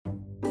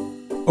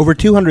Over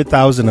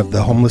 200,000 of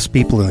the homeless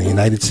people in the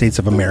United States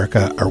of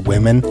America are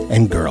women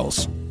and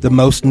girls. The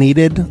most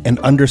needed and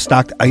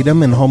understocked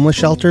item in homeless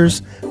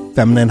shelters,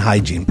 feminine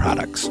hygiene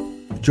products.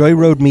 Joy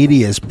Road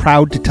Media is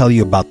proud to tell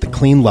you about the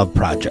Clean Love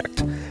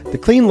Project. The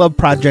Clean Love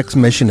Project's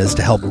mission is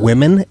to help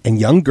women and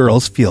young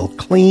girls feel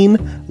clean,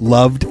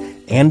 loved,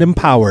 and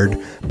empowered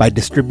by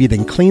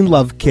distributing Clean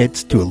Love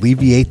kits to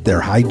alleviate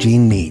their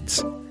hygiene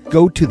needs.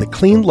 Go to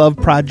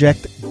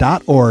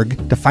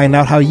thecleanloveproject.org to find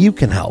out how you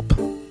can help.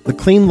 The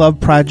Clean Love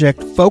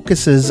Project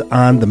focuses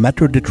on the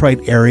Metro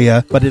Detroit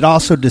area, but it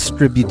also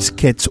distributes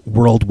kits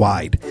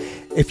worldwide.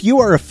 If you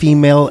are a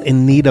female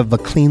in need of a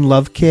Clean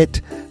Love kit,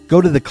 go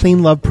to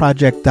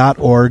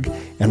thecleanloveproject.org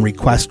and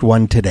request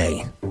one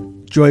today.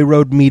 Joy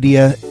Road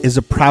Media is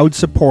a proud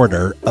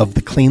supporter of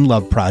the Clean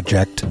Love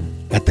Project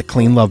at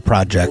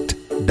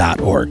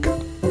thecleanloveproject.org.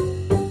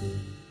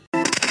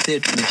 The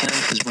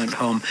campers went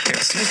home.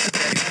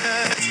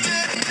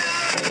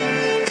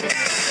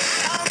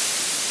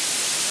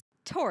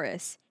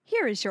 Taurus,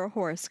 here is your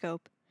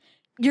horoscope.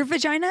 Your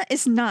vagina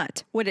is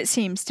not what it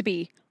seems to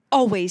be.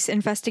 Always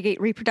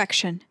investigate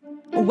reproduction.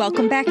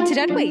 Welcome back to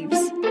Dead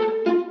Waves.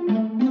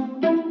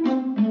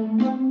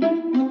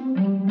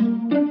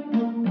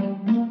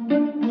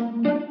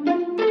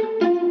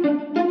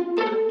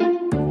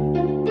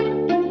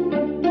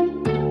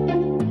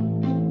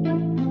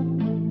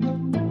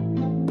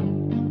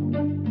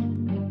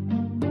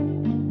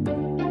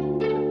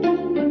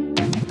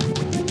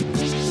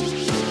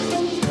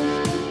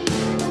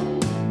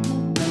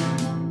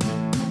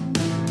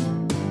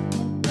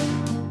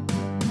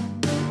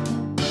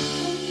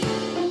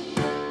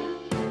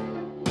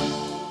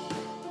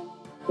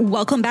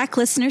 Welcome back,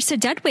 listeners, to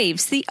Dead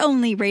Waves, the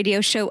only radio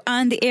show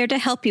on the air to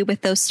help you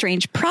with those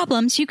strange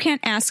problems you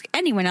can't ask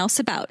anyone else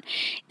about.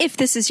 If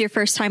this is your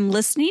first time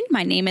listening,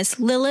 my name is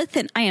Lilith,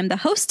 and I am the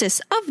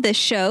hostess of this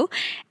show.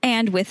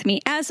 And with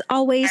me, as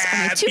always,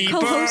 are my two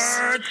co-hosts.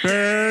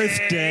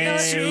 Birthday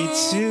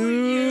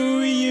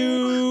to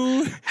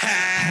you.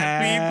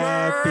 Happy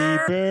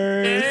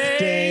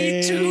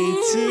birthday to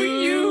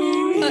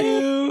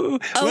you.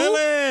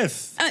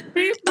 Lilith.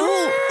 Happy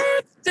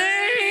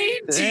birthday,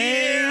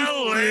 dear Lilith.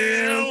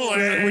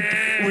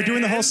 We're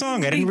doing the whole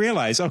song. I didn't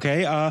realize.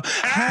 Okay.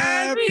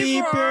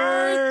 Happy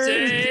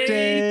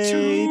birthday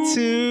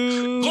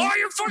to blow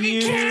your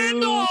fucking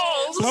candles.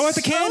 Blow out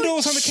the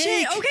candles on the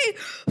cake. Okay.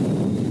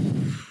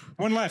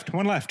 One left.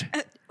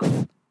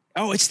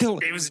 Oh, it's still.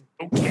 It was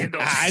no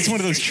candles. It's one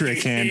of those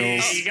trick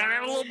candles. You gotta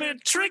have a little bit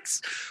of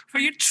tricks for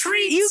your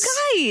treats. You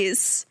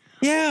guys.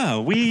 Yeah,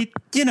 I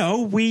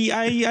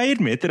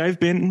admit that I've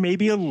been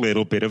maybe a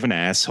little bit of an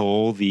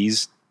asshole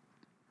these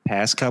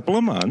past couple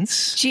of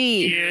months.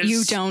 Gee, Years.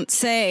 you don't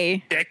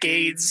say.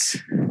 Decades.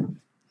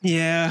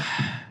 Yeah.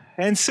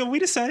 And so we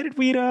decided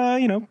we'd,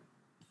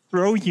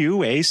 throw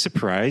you a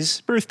surprise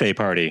birthday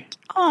party.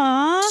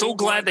 Aww. So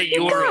glad that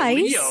you're a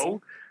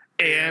Leo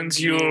and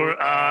you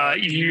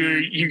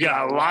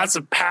got lots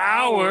of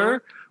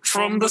power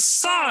from the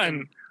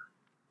sun.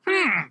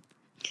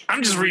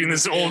 I'm just reading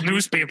this old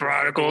newspaper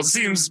article. It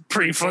seems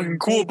pretty fucking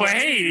cool, but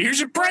hey, here's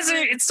your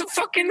present. It's the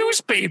fucking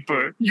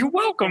newspaper. You're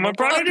welcome. I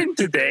brought it in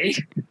today.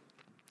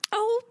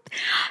 Oh,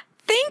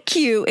 thank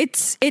you.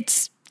 It's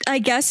I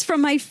guess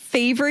from my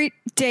favorite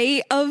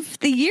day of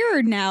the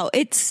year now.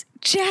 It's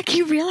Jack,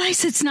 you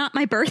realize it's not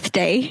my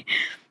birthday.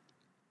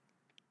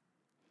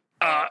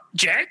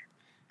 Jack?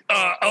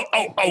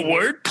 A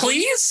word,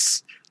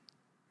 please?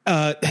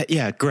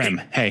 Yeah,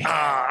 Grem. Hey.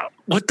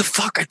 What the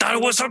fuck? I thought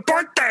it was her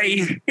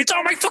birthday. It's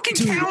on my fucking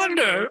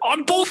calendar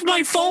on both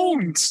my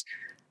phones.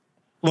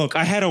 Look,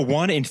 I had a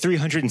 1 in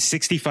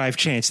 365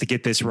 chance to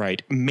get this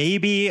right.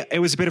 Maybe it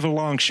was a bit of a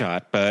long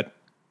shot, but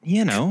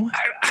does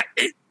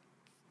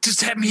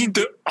that mean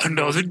that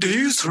another day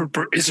is her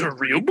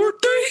real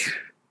birthday?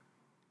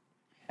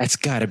 That's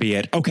got to be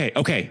it. Okay.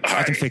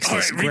 I can fix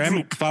this.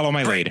 Grem, follow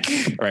my lead.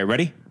 All right,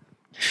 ready?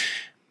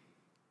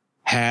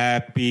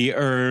 Happy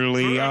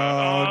early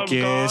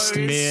August,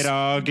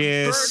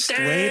 mid-August,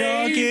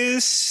 late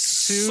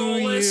August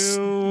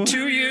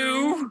to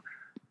you.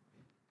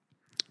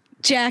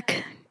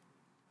 Jack,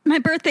 my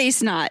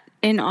birthday's not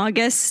in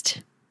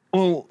August.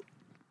 Well,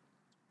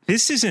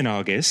 this is in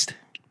August.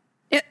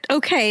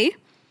 Okay.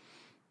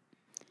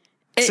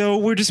 So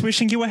we're just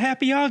wishing you a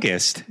happy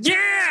August.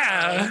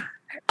 Yeah.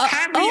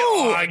 Happy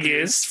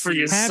August for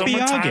your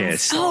summertime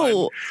August.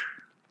 fun.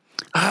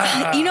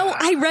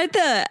 I read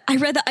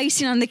the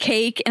icing on the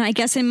cake, and I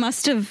guess I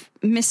must have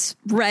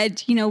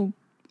misread,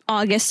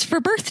 August for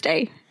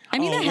birthday. I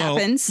mean, that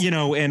happens.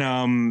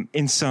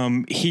 In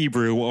some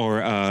Hebrew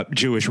or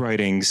Jewish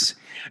writings,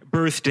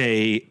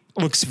 birthday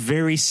looks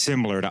very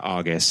similar to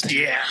August.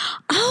 Yeah.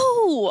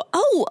 Oh,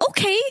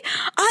 okay.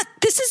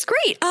 This is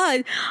great.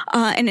 And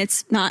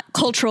it's not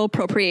cultural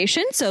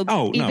appropriation, so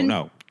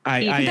no.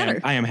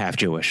 I am half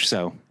Jewish,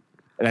 so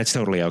that's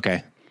totally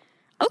okay.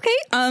 Okay.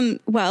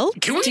 Well,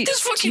 can we eat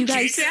this fucking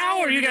cake now,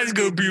 or are you guys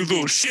gonna be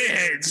little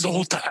shitheads the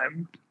whole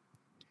time?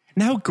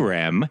 Now,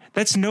 Graham,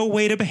 that's no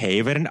way to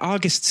behave at an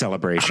August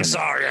celebration.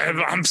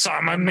 I'm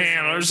sorry, my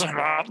man.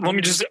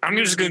 I'm just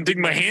going to dig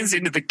my hands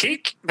into the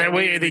cake. That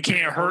way they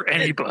can't hurt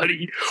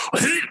anybody.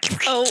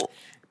 Oh,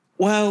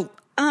 Well,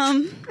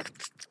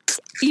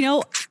 you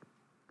know,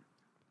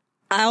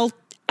 I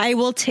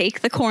will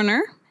take the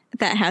corner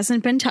that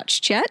hasn't been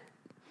touched yet.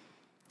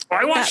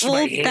 I washed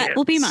my hands. That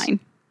will be mine.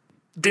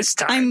 This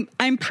time.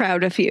 I'm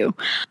proud of you.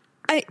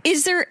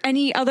 Is there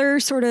any other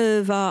sort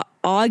of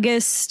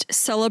August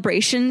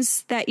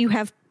celebrations that you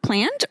have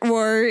planned,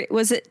 or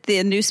was it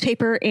the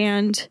newspaper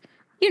and,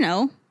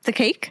 the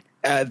cake?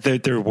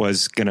 there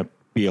was going to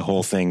be a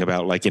whole thing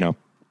about, like,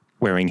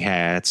 wearing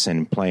hats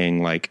and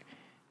playing, like,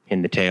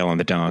 in the tail on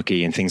the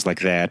donkey and things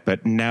like that.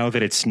 But now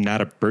that it's not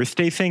a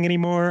birthday thing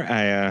anymore,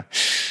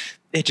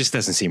 it just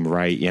doesn't seem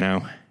right,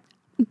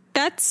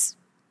 That's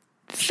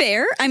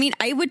fair. I mean,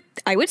 I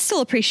would still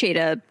appreciate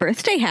a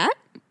birthday hat.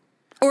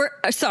 Or,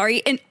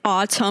 an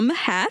autumn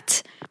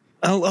hat.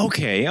 Oh,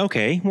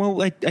 okay.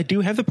 Well, I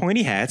do have the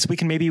pointy hats. We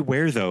can maybe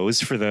wear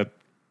those for the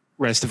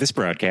rest of this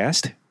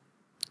broadcast.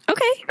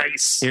 Okay.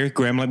 Nice. Here,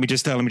 Graham, let me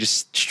just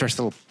stretch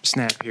the little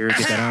snap here,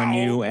 get that on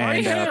you. Why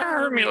And you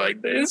hurt me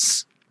like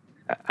this?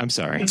 I'm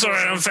sorry. It's all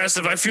right. I'm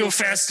festive. I feel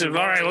festive.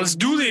 All right, let's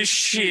do this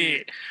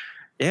shit.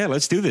 Yeah,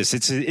 let's do this.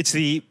 It's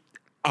the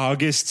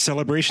August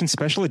celebration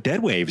special at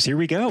Dead Waves. Here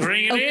we go.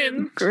 Bring it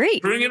in.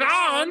 Great. Bring it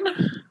on.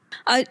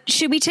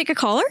 Should we take a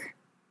caller?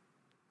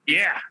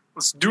 Yeah,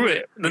 let's do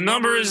it. The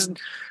number is,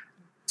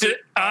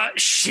 I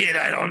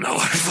don't know our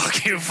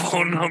fucking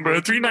phone number.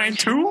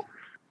 392?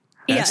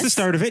 That's Yes. the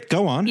start of it.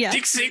 Go on. Yeah.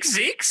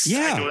 666?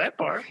 Yeah. I know that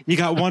part. You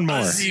got one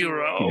more.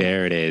 0.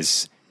 There it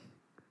is.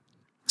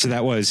 So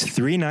that was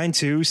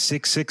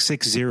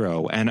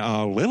 392-6660. And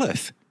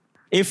Lilith,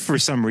 if for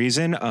some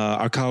reason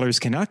our callers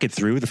cannot get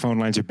through, the phone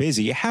lines are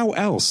busy, how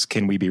else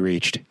can we be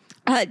reached?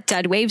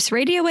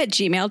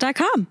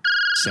 Deadwavesradio@gmail.com.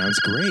 Sounds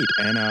great.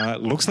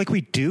 And looks like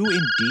we do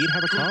indeed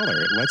have a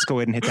caller. Let's go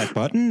ahead and hit that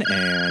button.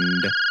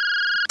 And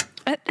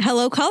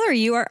Hello, caller.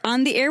 You are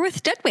on the air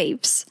with Dead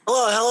Waves.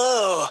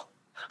 Hello.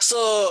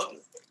 So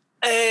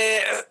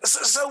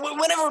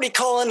whenever we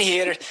call in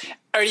here,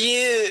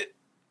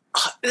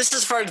 this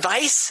is for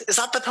advice? Is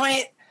that the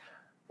point?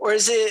 Or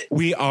is it?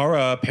 we are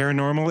a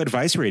paranormal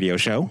advice radio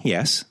show.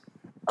 Yes.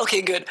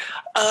 Okay, good.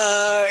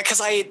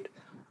 Because I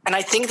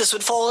think this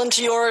would fall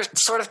into your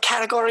sort of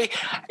category.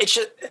 It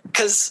should,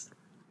 because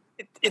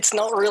it's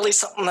not really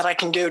something that I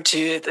can go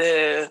to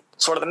the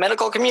sort of the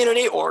medical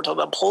community or to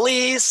the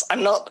police.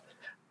 I'm not.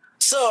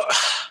 So,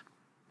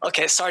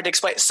 okay, sorry to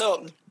explain.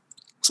 So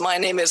my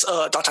name is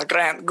Dr.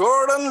 Grant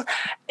Gordon,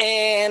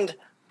 and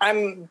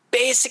I'm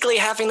basically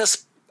having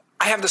this.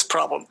 I have this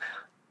problem.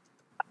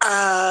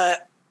 I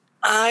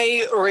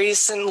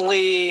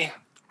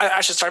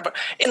should start, but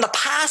in the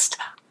past,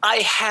 I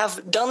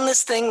have done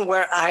this thing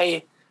where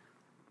I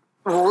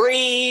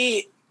reanimate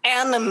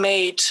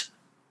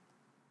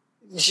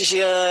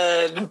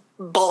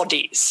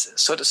bodies,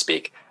 so to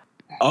speak.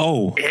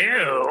 Oh.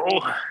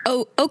 Ew.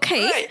 Oh,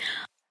 okay. Right.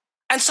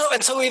 And so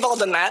we've all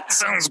done that.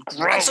 Sounds And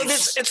gross. so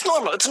it's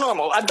normal. It's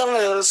normal. I've done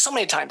it so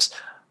many times.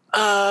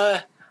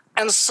 And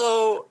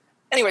so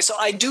anyway, so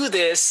I do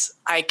this.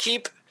 I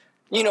keep,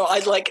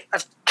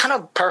 I've kind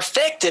of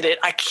perfected it.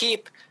 I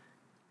keep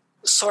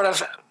sort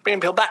of bringing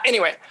people back.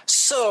 Anyway,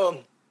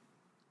 so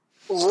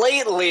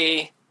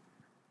lately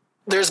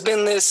there's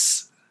been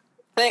this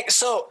thing.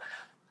 So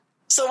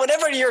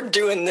whenever you're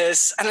doing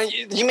this, and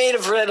you may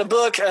have read a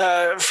book,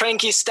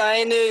 Frankie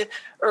Stein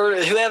or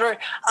whoever,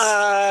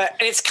 and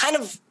it's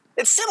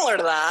similar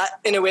to that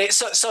in a way.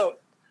 So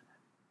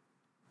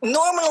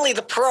normally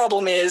the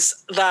problem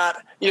is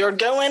that you're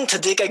going to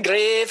dig a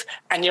grave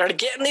and you're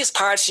getting these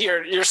parts,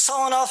 you're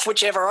sawing off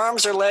whichever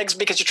arms or legs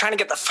because you're trying to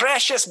get the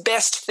freshest,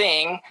 best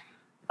thing,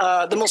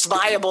 the most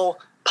viable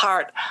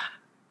part.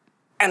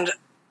 And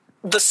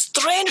the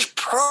strange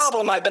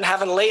problem I've been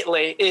having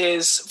lately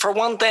is, for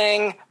one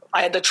thing,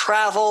 I had to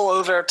travel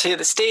over to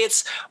the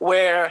States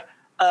where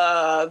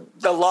the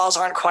laws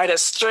aren't quite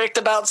as strict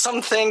about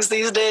some things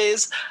these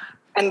days.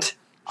 And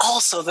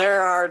also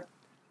there are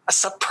a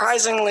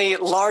surprisingly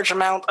large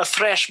amount of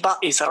fresh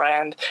bodies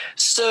around.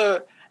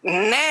 So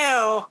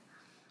now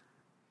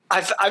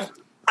I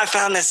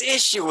found this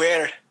issue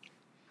where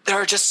there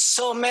are just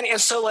so many. And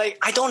so, I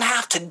don't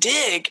have to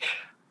dig.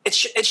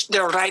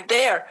 They're right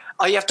there.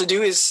 All you have to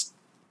do is,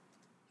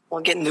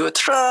 get into a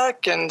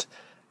truck, and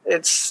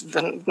it's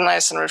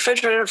nice and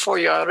refrigerated for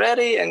you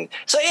already. And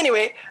so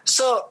anyway,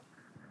 so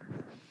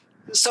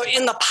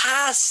in the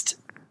past,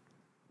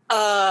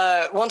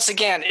 once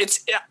again,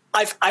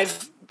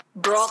 I've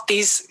brought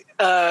these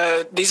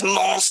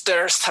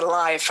monsters to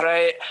life,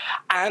 right?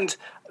 And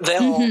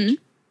they'll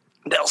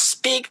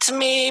speak to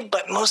me,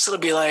 but most of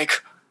it'll be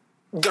like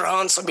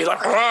grunts. Will be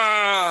like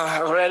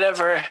or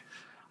whatever.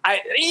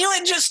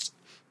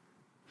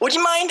 Would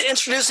you mind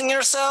introducing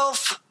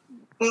yourself,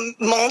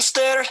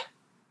 monster?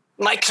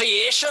 My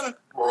creation?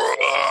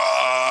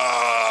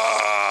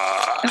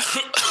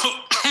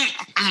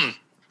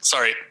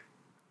 Sorry.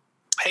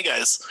 Hey,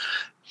 guys.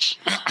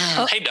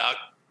 Hey, Doc.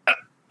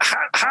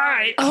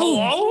 Hi.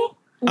 Hello?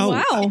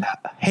 Wow.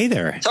 Hey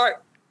there. Sorry.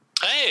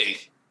 Hey.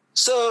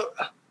 So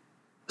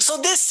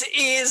this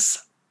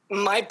is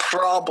my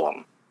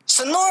problem.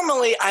 So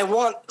normally I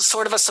want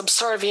sort of a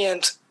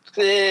subservient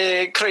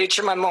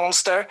creature, my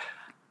monster,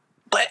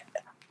 but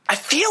I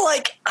feel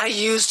like I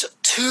used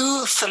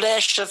too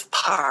flesh of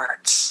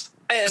parts.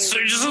 And So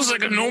he just looks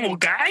like a normal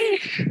guy?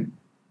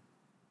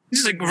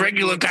 He's a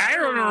regular guy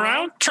running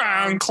around,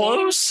 trying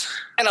clothes.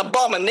 an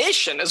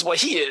abomination is what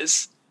he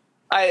is.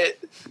 I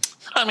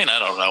mean, I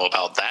don't know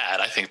about that.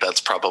 I think that's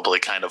probably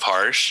kind of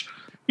harsh.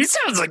 He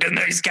sounds like a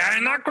nice guy,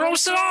 not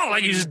gross at all.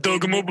 Like you just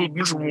dug him up with a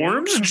bunch of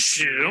worms and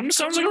shit him.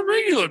 Sounds like a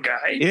regular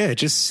guy. Yeah, it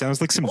just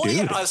sounds like some Well,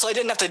 dude. yeah, so I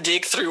didn't have to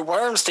dig through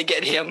worms to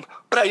get him,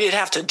 but I did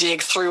have to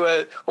dig through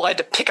I had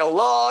to pick a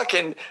lock,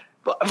 and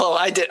well,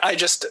 I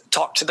just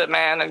talked to the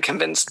man and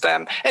convinced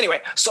them.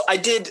 Anyway, so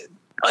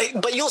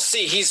but you'll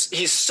see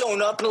he's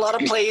sewn up in a lot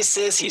of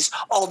places. He's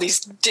all these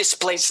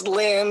displaced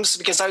limbs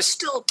because I was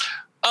still.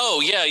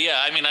 Oh,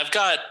 yeah. I mean, I've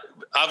got,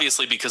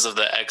 obviously because of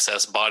the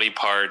excess body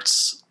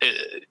parts,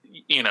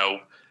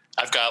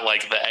 I've got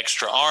like the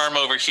extra arm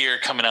over here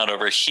coming out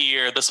over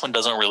here. This one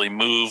doesn't really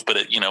move, but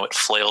it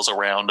flails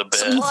around a bit.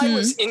 Supply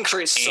was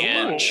increased so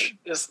And- much.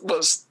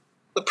 Was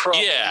the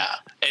problem? Yeah.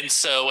 And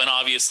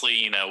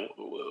obviously,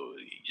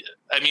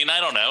 I mean, I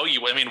don't know.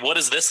 What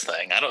is this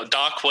thing?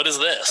 Doc, what is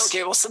this?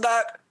 Okay, well,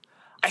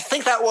 I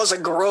think that was a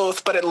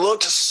growth, but it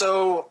looked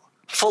so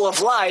full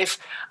of life.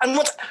 And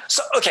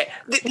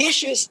the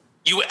issue is,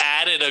 You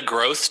added a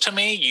growth to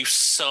me? You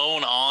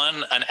sewn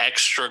on an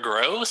extra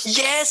growth?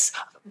 yes,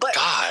 but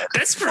God.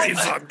 That's pretty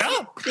fucked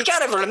up. you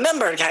gotta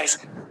remember, guys,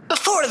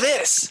 before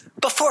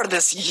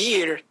this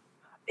year,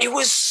 it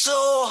was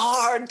so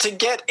hard to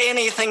get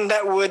anything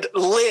that would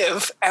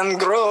live and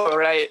grow,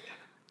 right?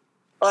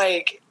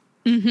 Like,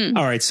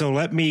 All right, so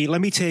let me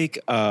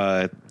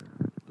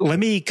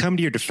come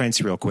to your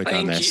defense real quick on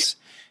Thank this.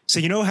 So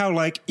you know how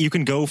like you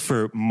can go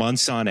for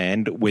months on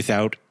end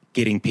without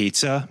getting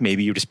pizza?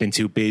 Maybe you've just been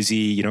too busy,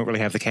 you don't really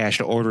have the cash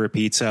to order a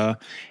pizza,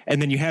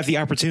 and then you have the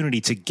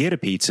opportunity to get a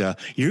pizza.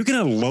 You're going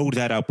to load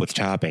that up with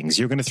toppings.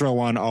 You're going to throw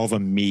on all the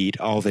meat,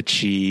 all the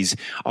cheese,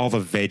 all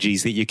the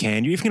veggies that you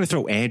can. You're even going to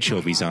throw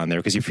anchovies on there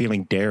because you're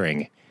feeling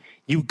daring.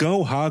 You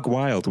go hog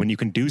wild when you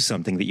can do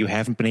something that you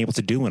haven't been able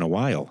to do in a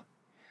while.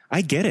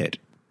 I get it.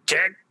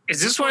 Jack,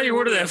 is this why you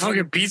ordered that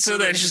fucking pizza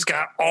that just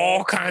got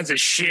all kinds of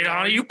shit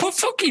on it? You put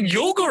fucking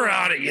yogurt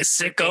on it, you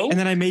sicko. And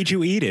then I made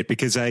you eat it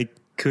because I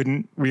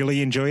couldn't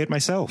really enjoy it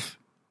myself.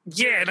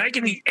 Yeah, and I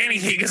can eat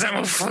anything because I'm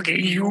a fucking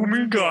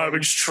human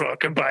garbage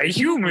truck. And by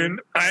human,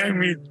 I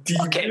mean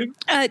demon. Okay.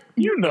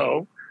 You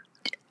know.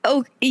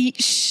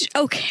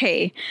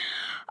 Okay.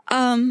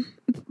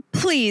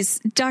 Please,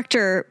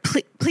 doctor,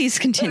 please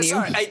continue.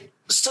 sorry,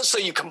 so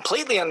you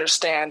completely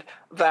understand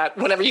that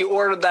whenever you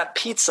ordered that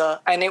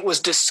pizza and it was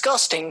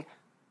disgusting,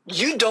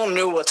 you don't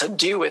know what to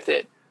do with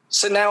it.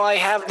 So now I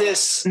have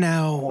this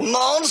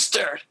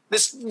monster,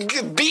 this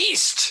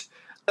beast.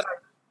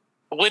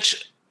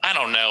 Which, I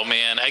don't know,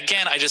 man.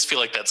 Again, I just feel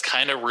like that's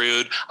kind of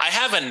rude. I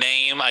have a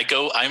name.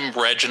 I'm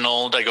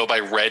Reginald. I go by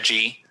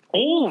Reggie.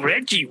 Oh,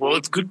 Reggie. Well,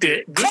 it's good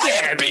to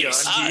have you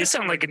on. You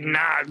sound like a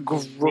not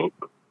group.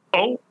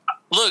 Oh.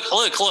 Look.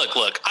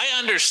 I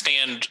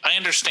understand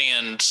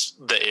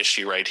the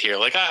issue right here.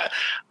 Like I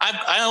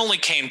only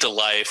came to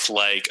life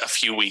like a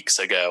few weeks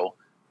ago.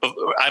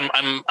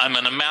 I'm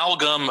an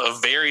amalgam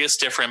of various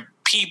different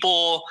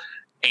people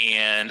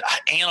and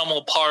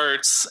animal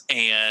parts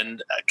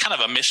and kind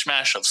of a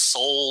mishmash of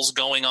souls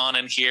going on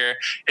in here.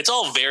 It's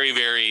all very,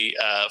 very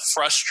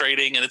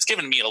frustrating, and it's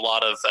given me a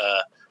lot of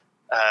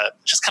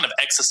just kind of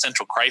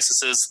existential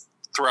crises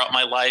throughout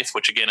my life,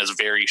 which again is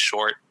very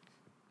short.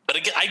 But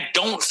again, I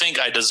don't think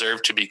I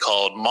deserve to be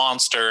called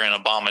monster and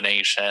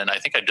abomination. I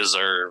think I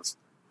deserve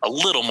a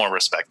little more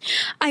respect.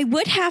 I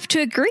would have to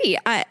agree.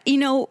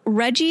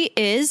 Reggie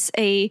is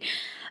a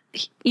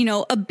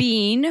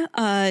being,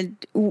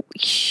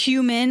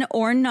 human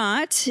or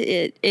not,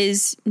 it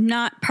is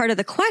not part of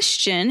the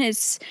question.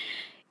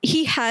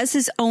 He has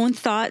his own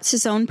thoughts,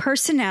 his own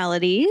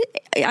personality.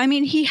 I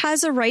mean, he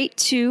has a right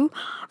to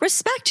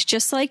respect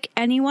just like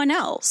anyone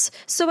else.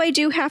 So I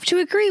do have to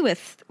agree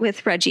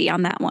with Reggie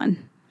on that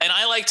one. And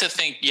I like to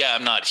think,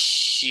 I'm not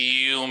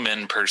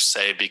human per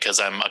se because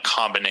I'm a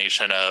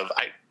combination of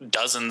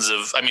dozens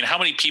of. I mean, how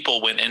many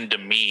people went into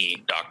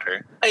me,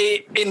 Doctor?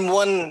 In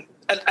one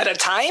at a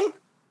time?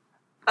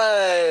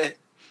 Yeah,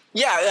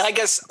 I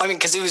guess. I mean,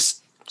 because it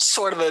was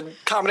sort of a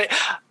combination.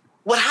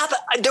 What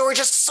happened? There were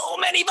just so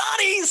many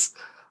bodies.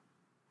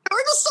 There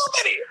were just so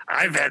many.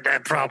 I've had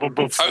that problem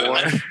before.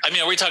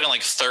 Are we talking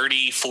like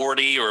 30,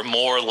 40 or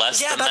more, less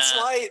than that? Yeah, that's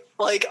why,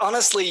 like,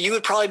 honestly, you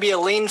would probably be a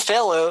lean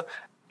fellow,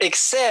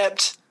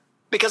 except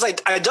because I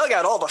dug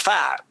out all the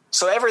fat.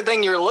 So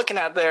everything you're looking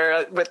at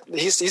there,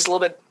 he's a little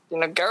bit,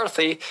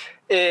 girthy.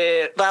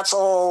 That's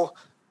all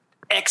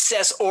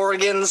excess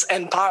organs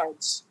and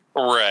parts.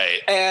 Right.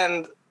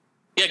 And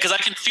Yeah, because I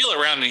can feel it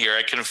around in here.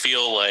 I can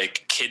feel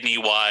like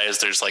kidney-wise,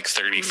 there's like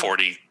 30,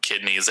 40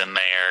 kidneys in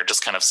there,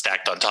 just kind of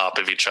stacked on top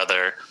of each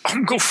other.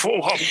 I'm going to throw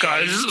up,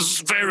 guys. This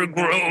is very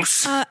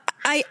gross.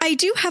 I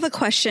do have a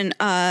question,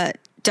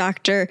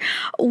 Doctor.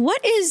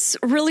 What is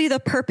really the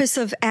purpose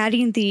of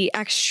adding the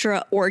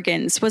extra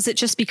organs? Was it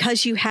just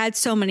because you had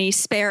so many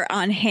spare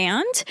on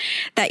hand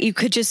that you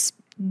could just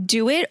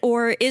do it?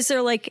 Or is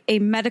there like a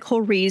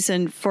medical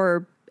reason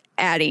for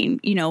adding,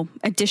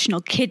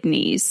 additional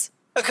kidneys?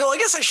 Okay, well, I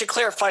guess I should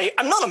clarify.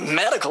 I'm not a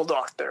medical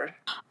doctor.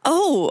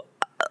 Oh,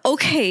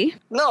 okay.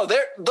 No,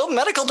 the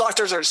medical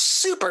doctors are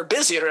super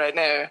busy right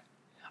now.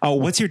 Oh,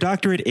 what's your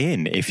doctorate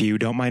in, if you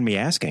don't mind me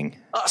asking?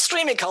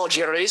 Stream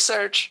ecology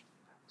research.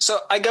 So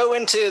I go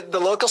into the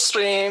local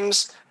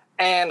streams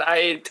and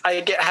I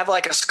have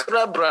like a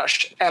scrub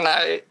brush and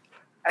I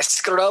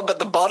scrub at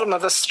the bottom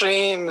of the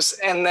streams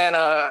and then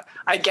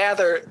I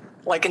gather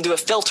like into a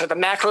filter the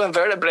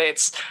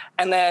macroinvertebrates,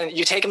 and then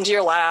you take them to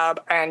your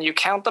lab and you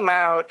count them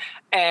out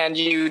and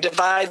you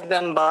divide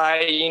them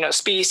by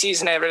species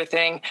and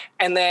everything,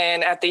 and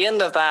then at the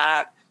end of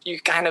that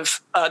you kind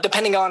of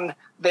depending on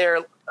their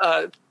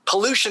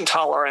pollution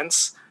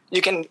tolerance,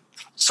 you can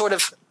sort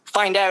of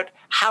find out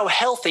how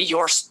healthy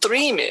your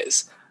stream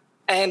is.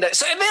 And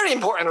so very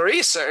important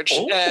research.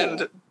 Ooh.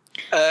 And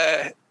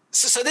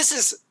so this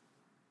is,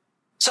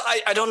 so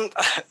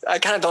I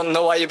kind of don't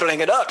know why you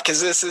bring it up,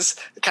 because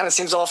it kind of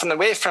seems off and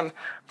away from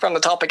the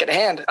topic at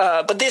hand.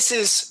 But this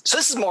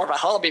is more of a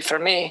hobby for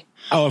me.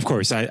 Oh, of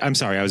course. I'm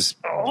sorry. I was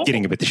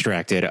getting a bit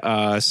distracted.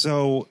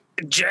 So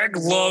Jack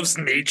loves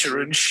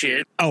nature and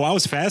shit. Oh, I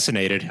was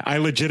fascinated. I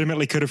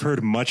legitimately could have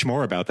heard much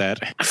more about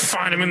that. I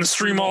find him in the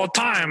stream all the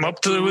time,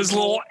 up to his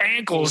little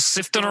ankles,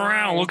 sifting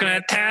around, looking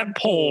at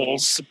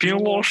tadpoles, being a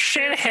little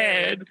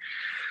shithead.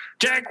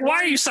 Jack, why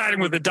are you siding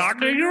with the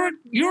doctor?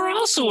 You're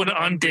also an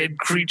undead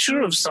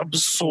creature of some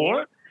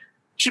sort.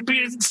 Should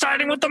be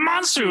siding with the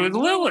monster, with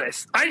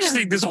Lilith. I just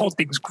think this whole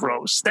thing's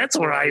gross. That's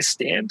where I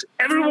stand.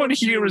 Everyone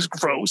here is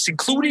gross,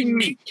 including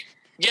me.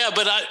 Yeah,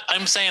 but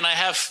I'm saying I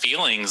have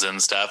feelings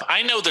and stuff.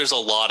 I know there's a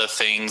lot of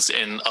things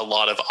in a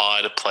lot of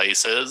odd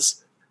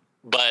places.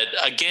 But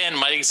again,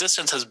 my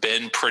existence has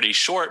been pretty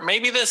short.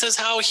 Maybe this is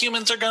how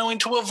humans are going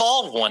to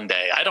evolve one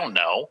day. I don't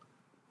know.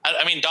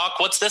 I mean, Doc,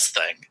 what's this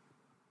thing?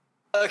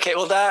 Okay,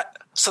 well, that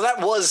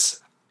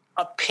was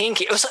a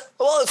pinky. It was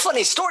a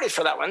funny story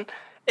for that one,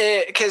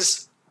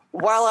 because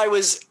while I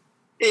was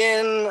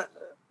in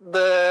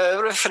the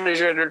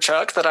refrigerator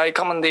truck that I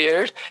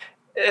commandeered,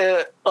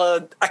 a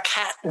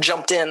cat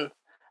jumped in,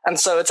 and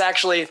so it's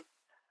actually,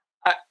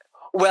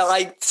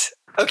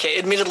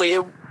 admittedly,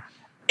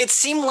 it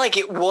seemed like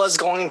it was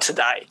going to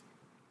die.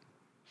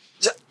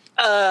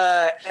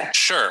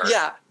 Sure.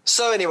 Yeah.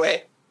 So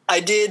anyway, I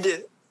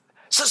did.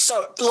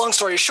 So long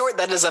story short,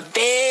 that is a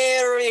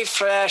very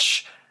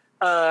fresh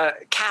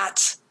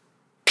cat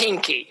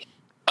pinky.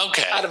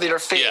 Okay. Out of your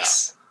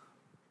face.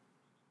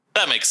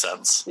 Yeah. That makes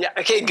sense. Yeah.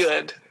 Okay.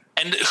 Good.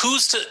 And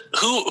who's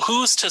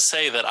to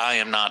say that I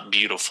am not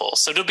beautiful?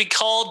 So to be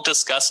called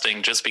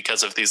disgusting just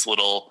because of these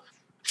little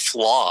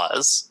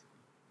flaws,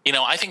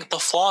 I think the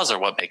flaws are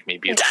what make me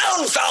beautiful.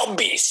 Down, foul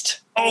beast!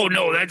 Oh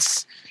no,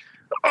 there's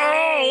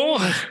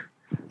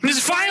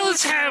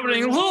violence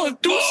happening.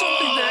 Look, do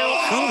something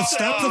now. Oh,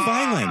 stop the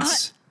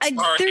violence.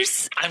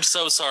 I'm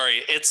so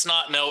sorry. It's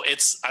not. No,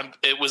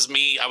 it was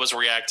me. I was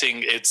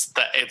reacting.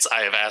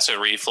 I have acid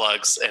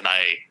reflux, and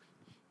I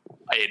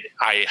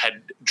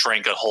had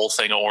drank a whole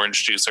thing of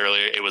orange juice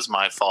earlier. It was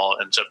my fault,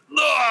 and just.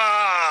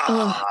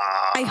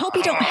 I hope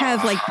you don't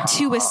have like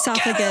two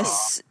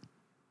esophagus.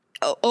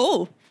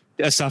 Oh.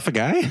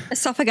 Esophagi?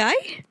 Esophagi?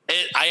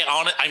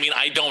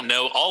 I don't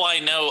know. All I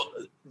know,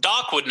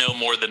 Doc would know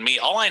more than me.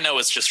 All I know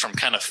is just from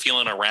kind of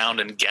feeling around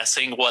and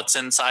guessing what's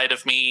inside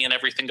of me and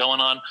everything going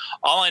on.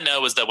 All I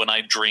know is that when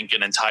I drink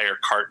an entire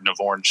carton of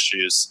orange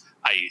juice,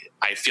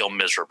 I feel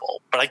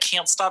miserable. But I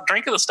can't stop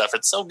drinking the stuff.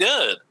 It's so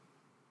good.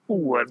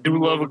 Ooh, I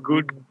do love a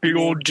good big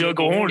old jug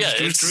of orange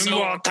juice. Drink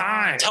all the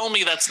time. Tell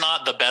me that's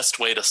not the best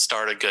way to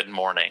start a good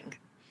morning.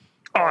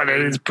 Oh,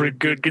 that is pretty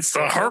good. Gets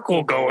the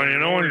Harkle going,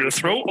 in your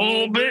throat a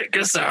little bit.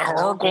 Gets that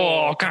Harkle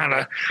all kind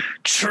of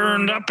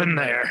churned up in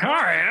there. All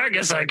right, I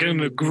guess I can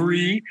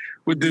agree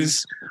with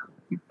this,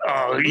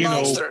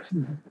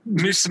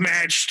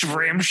 mismatched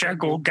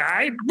ramshackle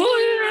guy.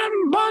 Well,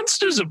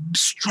 monster's a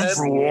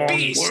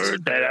strong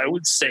word that I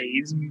would say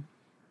is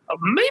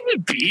maybe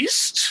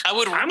beast. I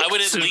would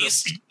at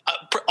least,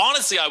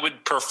 honestly, I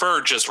would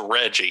prefer just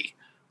Reggie.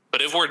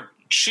 But if we're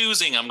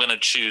choosing, I'm going to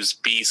choose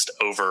beast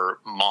over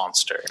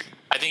monster.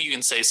 I think you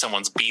can say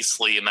someone's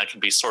beastly, and that can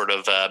be sort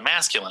of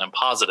masculine and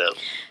positive.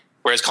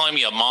 Whereas calling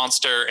me a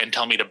monster and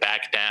telling me to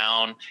back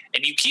down,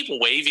 and you keep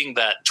waving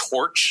that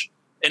torch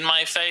in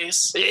my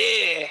face.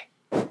 Yeah.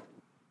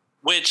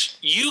 Which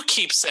you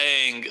keep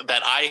saying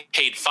that I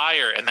hate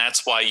fire, and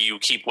that's why you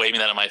keep waving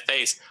that in my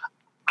face.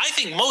 I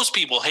think most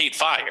people hate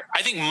fire.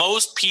 I think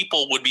most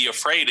people would be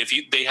afraid if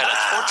they had a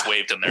torch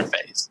waved in their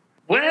face.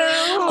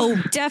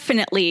 Well,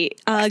 definitely.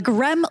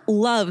 Grem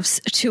loves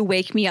to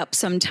wake me up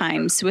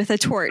sometimes with a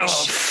torch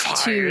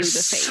to the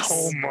face.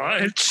 So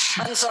much.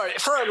 I'm sorry,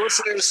 for our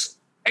listeners,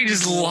 I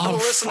just love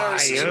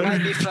listeners who fire.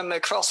 might be from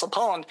across the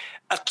pond,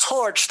 a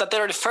torch that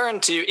they're referring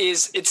to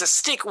it's a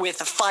stick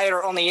with a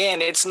fire on the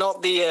end. It's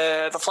not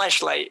the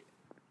flashlight.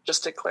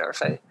 Just to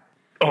clarify.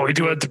 Oh, we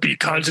do have to be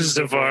conscious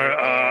of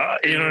our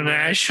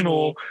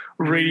international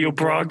radio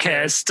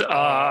broadcast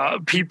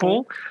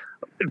people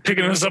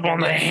picking us up on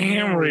the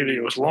ham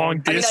radios, long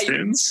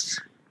distance.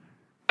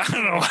 I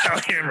don't know how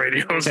ham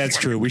radios. That's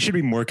true. We should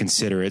be more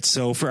considerate.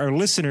 So for our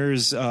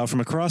listeners from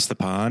across the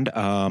pond,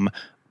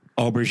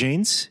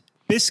 aubergines,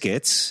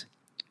 biscuits,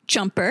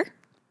 Jumper.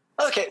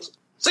 Okay,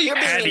 so you're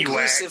being Paddywhack.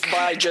 inclusive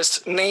by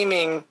just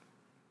naming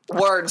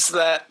words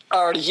that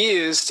are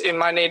used in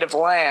my native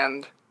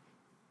land.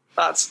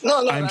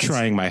 I'm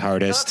trying my That's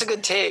hardest. a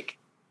good take.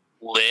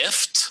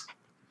 Lift.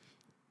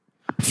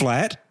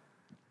 Flat,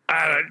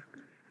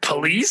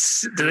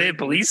 Police? Do they have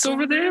police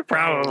over there?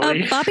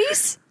 Probably.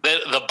 Bobbies?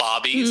 The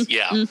bobbies.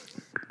 Yeah.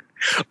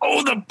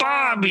 Oh, the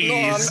bobbies.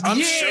 No, I'm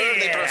yeah. sure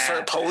they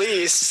prefer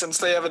police since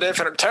they have a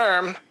different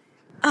term.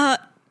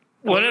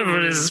 Whatever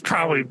it is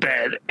probably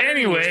bad.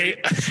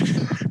 Anyway,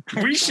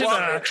 we should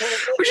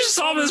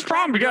solve this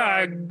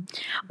problem.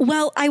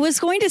 Well, I was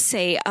going to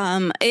say,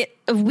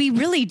 we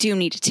really do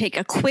need to take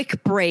a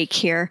quick break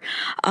here.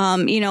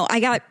 I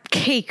got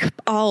cake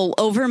all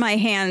over my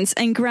hands,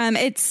 and Grem,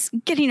 it's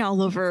getting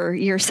all over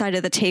your side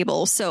of the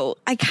table. So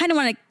I kind of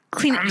want to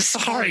clean. I'm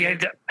sorry.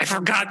 I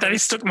forgot that I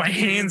stuck my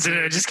hands in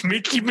it. I just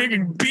keep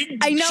making big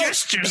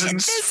gestures and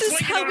this is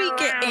how we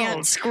get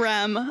ants,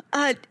 Grem.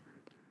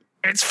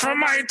 It's from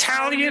my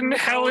Italian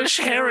hellish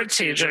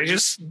heritage. I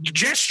just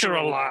gesture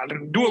a lot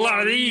and do a lot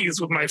of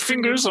these with my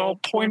fingers all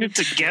pointed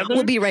together.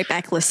 We'll be right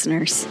back,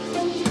 listeners.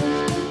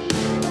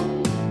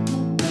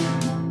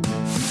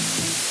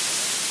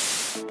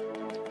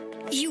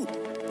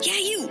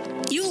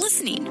 You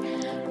listening.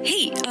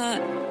 Hey,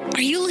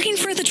 are you looking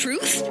for the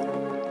truth?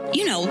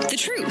 You know, the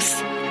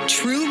truth.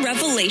 True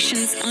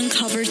revelations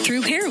uncovered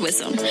through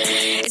heroism.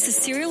 It's a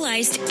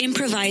serialized,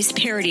 improvised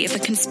parody of a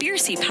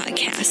conspiracy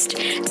podcast.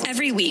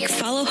 Every week,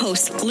 follow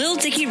hosts Lil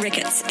Dicky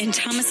Ricketts and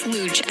Thomas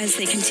Luge as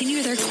they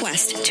continue their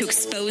quest to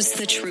expose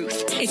the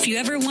truth. If you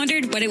ever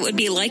wondered what it would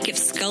be like if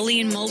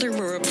Scully and Mulder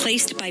were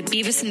replaced by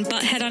Beavis and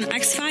Butthead on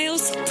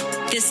X-Files,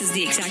 this is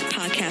the exact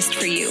podcast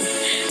for you.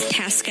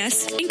 Past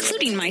guests,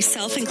 including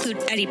myself, include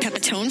Eddie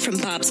Pepitone from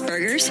Bob's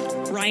Burgers,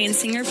 Ryan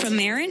Singer from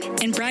Marin,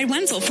 and Brad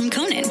Wenzel from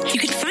Conan. You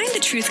can find the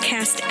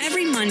Truthcast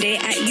every Monday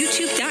at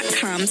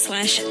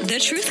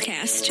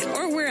youtube.com/thetruthcast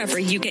or wherever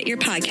you get your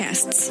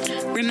podcasts.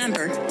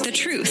 Remember, the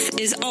truth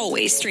is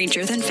always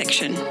stranger than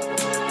fiction.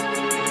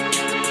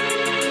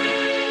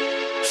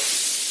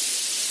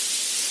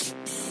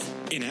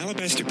 In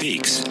Alabaster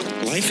Peaks,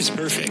 life is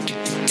perfect.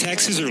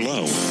 Taxes are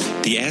low.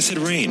 The acid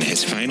rain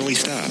has finally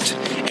stopped.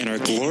 And our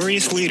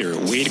glorious leader,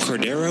 Wade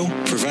Cordero,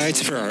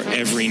 provides for our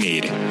every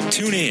need.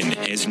 Tune in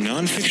as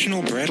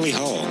non-fictional Bradley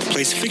Hall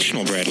plays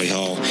fictional Bradley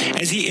Hall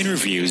as he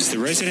interviews the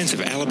residents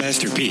of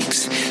Alabaster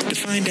Peaks to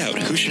find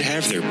out who should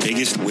have their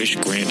biggest wish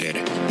granted.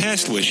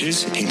 Past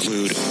wishes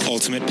include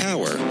ultimate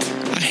power,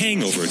 a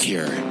hangover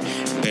cure,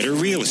 better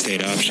real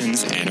estate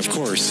options, and of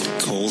course,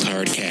 cold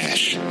hard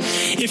cash.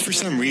 If for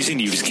some reason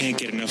you just can't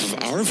get enough of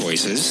our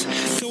voices,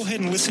 go ahead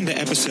and listen to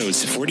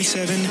episodes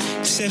 47,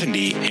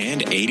 70,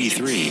 and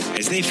 83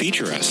 as they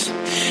feature us.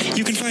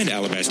 You can find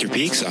Alabaster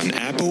Peaks on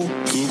Apple,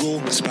 Google,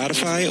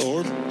 Spotify,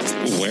 or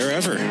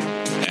wherever.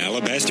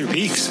 Alabaster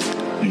Peaks.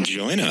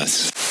 Join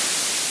us.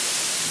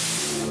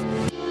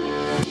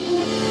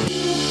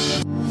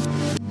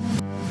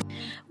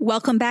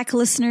 Welcome back,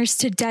 listeners,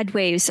 to Dead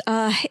Waves.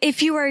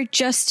 If you are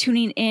just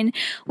tuning in,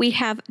 we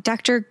have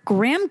Dr.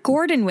 Graham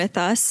Gordon with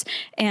us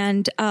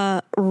and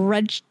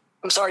Reg.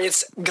 I'm sorry,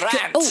 it's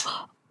Grant.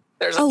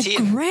 There's a T.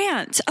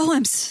 Grant.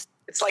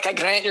 It's like I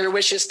grant your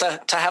wishes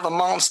to have a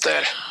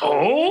monster.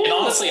 Oh, and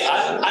honestly,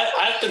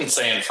 I've been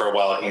saying for a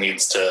while he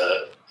needs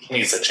to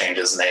change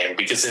his name,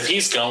 because if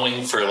he's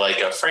going for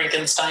like a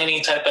Frankenstein-y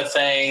type of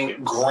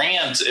thing,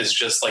 Grant is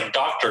just like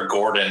Dr.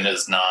 Gordon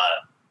is not.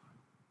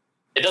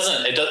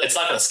 It's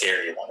not going to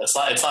scare you. It's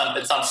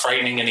not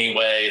frightening in any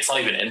way. It's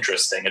not even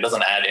interesting. It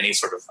doesn't add any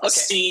sort of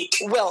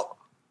mystique. Well,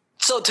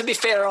 so to be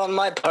fair on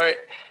my part,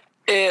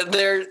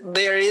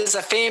 there is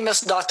a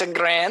famous Dr.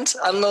 Grant.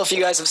 I don't know if you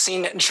guys have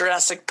seen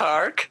Jurassic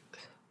Park,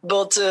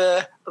 but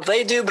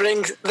they do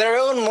bring their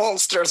own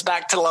monsters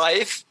back to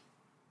life.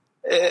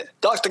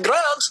 Dr.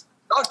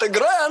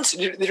 Grant,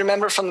 do you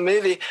remember from the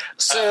movie?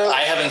 So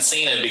I haven't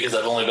seen it because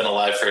I've only been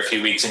alive for a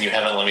few weeks, and you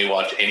haven't let me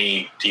watch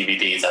any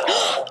DVDs at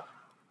all.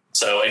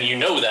 So, and you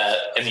know that,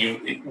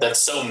 and that's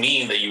so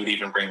mean that you would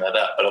even bring that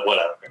up, but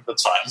whatever,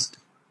 that's fine.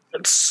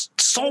 It's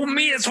so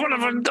mean. It's one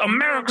of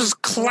America's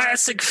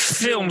classic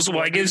films. Well,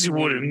 I guess you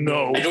wouldn't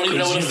know. I don't even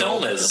know what a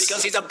film is.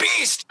 Because he's a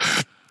beast.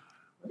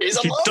 He's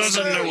a He monster.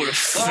 doesn't know what a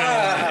film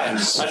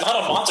is. I'm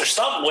not a monster.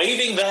 Stop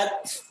waving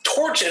that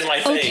torch in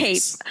my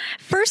face. Okay,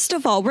 first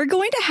of all, we're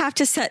going to have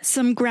to set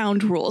some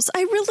ground rules.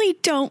 I really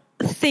don't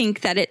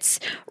think that it's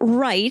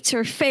right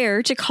or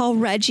fair to call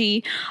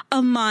Reggie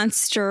a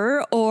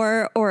monster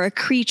or a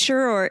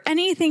creature or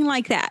anything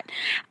like that.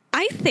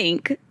 I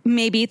think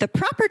maybe the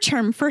proper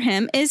term for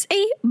him is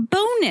a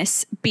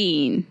bonus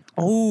being.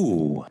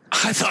 Oh,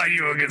 I thought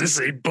you were going to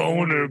say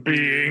boner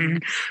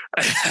being.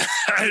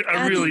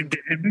 I really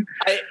did.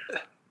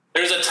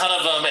 There's a ton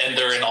of them, and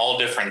they're in all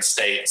different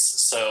states.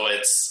 So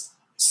it's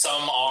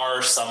some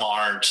are, some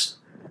aren't.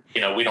 You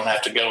know, we don't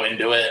have to go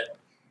into it.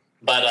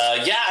 But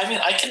yeah, I mean,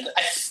 I think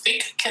I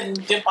can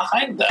get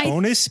behind that.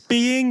 bonus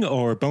being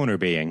or boner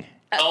being?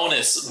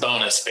 Bonus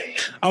being.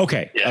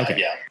 Okay. Yeah, okay.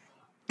 yeah.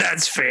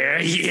 That's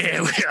fair.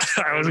 Yeah,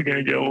 I wasn't going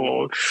to get a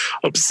little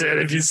upset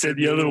if you said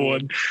the other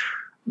one.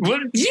 But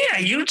yeah,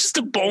 you're just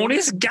a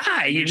bonus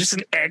guy. You're just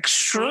an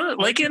extra,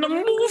 like in a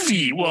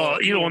movie.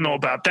 Well, you don't know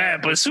about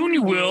that, but soon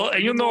you will,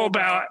 and you'll know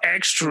about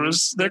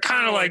extras. They're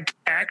kind of like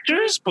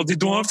actors, but they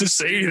don't have to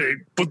say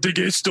anything, but they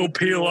get still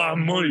pay a lot of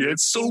money.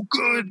 It's so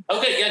good.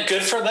 Okay, yeah,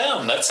 good for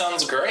them. That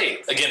sounds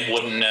great. Again,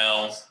 wouldn't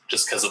know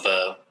just because of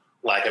the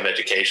lack of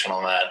education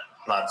on that.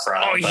 Not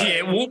front. Oh,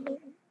 yeah. Well,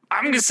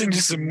 I'm going to send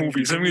you some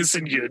movies. I'm going to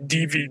send you a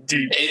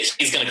DVD.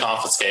 He's going to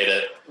confiscate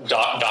it.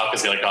 Doc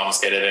is going to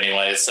confiscate it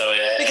anyway. So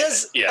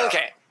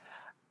Okay.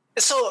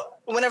 So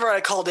whenever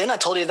I called in, I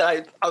told you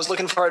that I was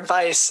looking for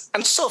advice.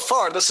 And so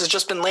far, this has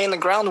just been laying the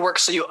groundwork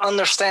so you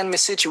understand my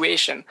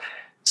situation.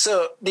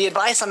 So the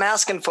advice I'm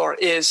asking for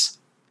is,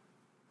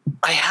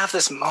 I have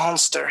this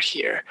monster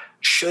here.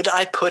 Should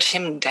I put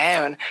him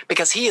down?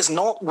 Because he is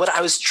not what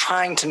I was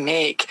trying to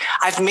make.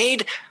 I've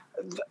made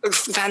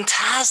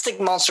fantastic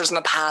monsters in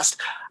the past,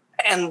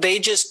 and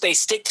they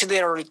stick to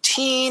their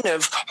routine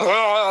of,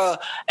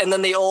 and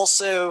then they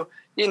also,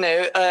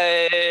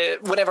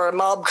 whenever a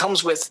mob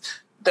comes with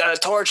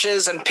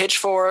torches and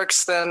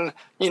pitchforks, then,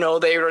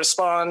 they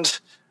respond.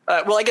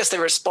 Well, I guess they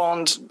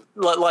respond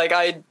like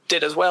I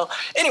did as well.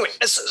 Anyway,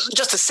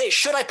 just to say,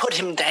 should I put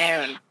him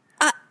down?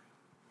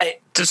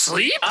 To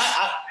sleep?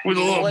 With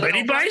a little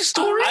Betty Bye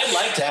story? I'd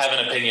like to have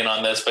an opinion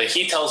on this, but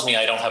he tells me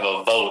I don't have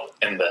a vote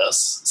in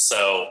this.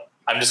 So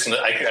I'm just going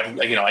to,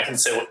 I can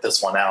sit with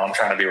this one out. I'm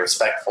trying to be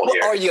respectful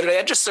here. Are you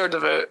registered to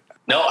vote?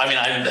 No, I mean,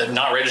 I'm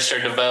not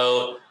registered to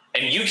vote.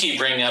 And you keep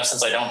bringing up,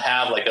 since I don't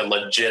have like a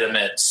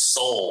legitimate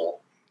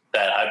soul,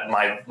 that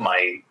my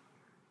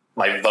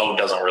vote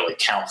doesn't really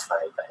count for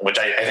anything, which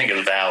I think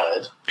is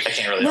valid. I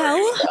can't really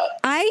argue with that.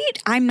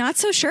 I'm not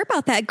so sure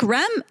about that.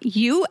 Grem,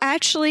 you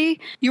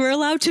were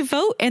allowed to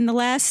vote in the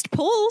last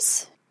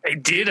polls. I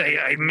did.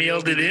 I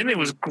mailed it in. It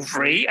was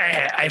great.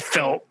 I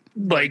felt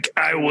like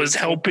I was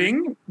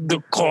helping the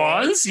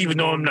cause, even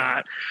though I'm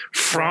not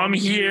from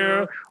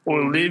here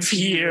or live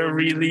here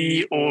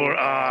really, or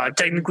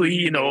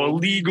technically, a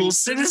legal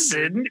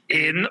citizen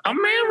in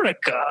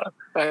America.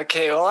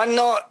 Okay, well,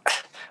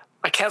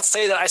 I can't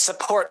say that I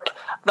support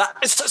that.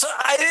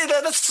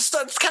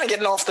 That's kind of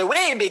getting off the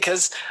way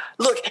because,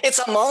 look, it's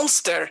a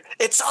monster.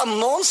 It's a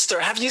monster.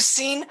 Have you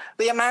seen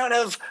the amount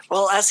of,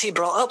 as he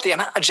brought up, the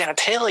amount of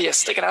genitalia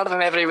sticking out of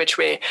him every which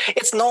way?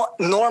 It's not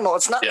normal.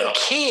 It's not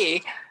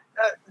okay.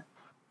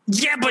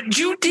 Yeah, but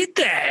you did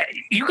that.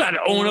 You got to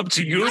own up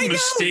to your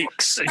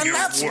mistakes. And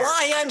that's work.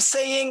 Why I'm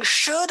saying,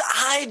 should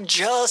I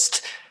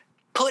just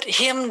put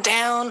him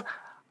down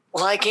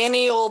like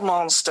any old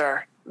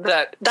monster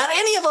that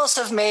any of us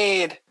have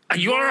made?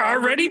 You are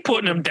already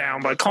putting him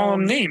down by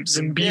calling him names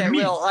and being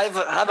mean. Well, I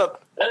have a...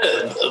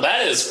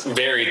 That is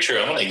very true.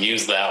 I'm going to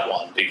use that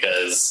one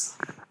because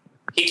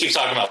he keeps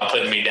talking about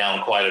putting me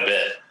down quite a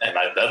bit, and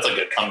that's a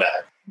good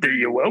comeback.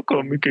 You're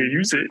welcome. You can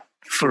use it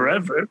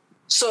forever.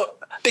 So,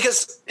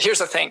 because here's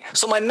the thing.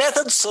 So my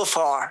method so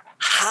far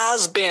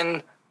has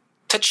been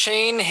to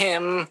chain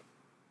him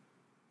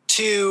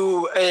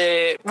to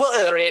a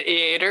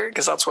radiator,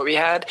 because that's what we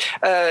had,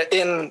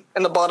 in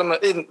the bottom of...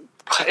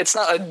 It's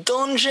not a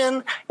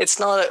dungeon. It's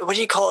not what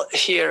do you call it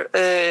here?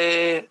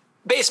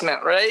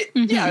 Basement, right?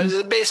 Mm-hmm. Yeah, it's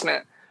a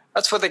basement.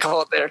 That's what they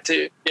call it there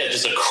too. Yeah,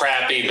 just a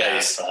crappy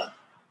basement.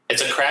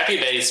 It's a crappy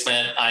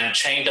basement. I'm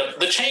chained up.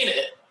 The chain,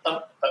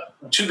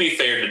 to be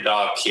fair to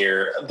Doc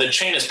here, the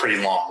chain is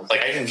pretty long.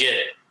 Like I can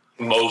get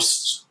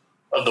most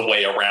of the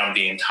way around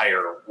the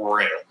entire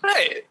room.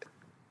 Right.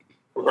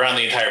 Around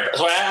the entire.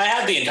 So I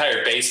have the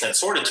entire basement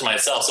sorted to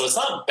myself. So it's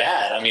not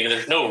bad. I mean,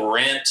 there's no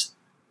rent.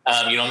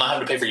 I'm not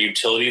having to pay for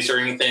utilities or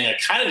anything. I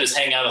kind of just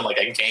hang out and like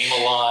I game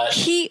a lot.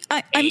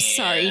 I'm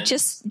sorry,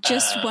 just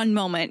 1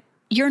 moment.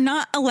 You're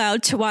not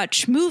allowed to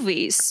watch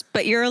movies,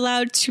 but you're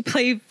allowed to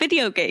play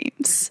video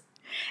games.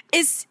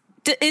 Is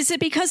it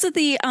because of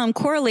the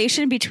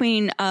correlation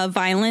between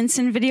violence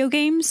and video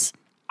games?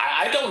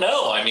 I don't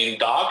know. I mean,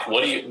 Doc,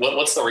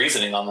 what's the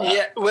reasoning on that?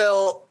 Yeah,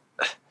 well,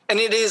 and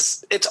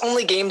it's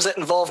only games that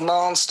involve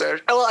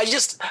monsters. Well, I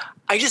just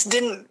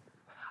didn't.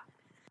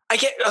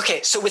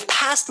 So with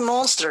past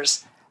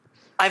monsters,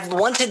 I've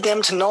wanted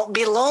them to not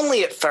be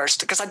lonely at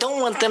first because I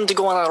don't want them to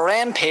go on a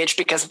rampage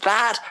because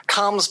that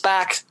comes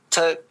back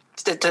to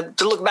to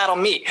look bad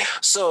on me.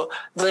 So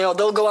they'll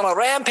go on a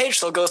rampage.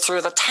 They'll go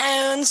through the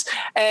towns,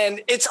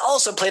 and it's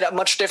also played out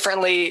much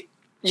differently.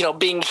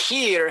 Being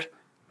here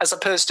as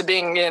opposed to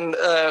being in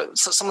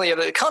some of the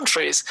other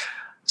countries.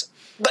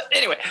 But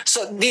anyway,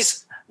 so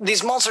these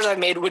monsters I've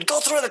made would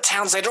go through the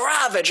towns, they'd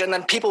ravage, and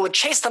then people would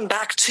chase them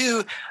back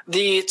to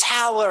the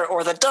tower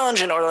or the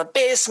dungeon or the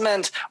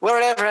basement,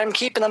 wherever I'm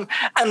keeping them,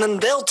 and then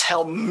they'll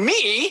tell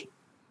me,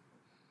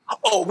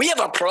 oh, we have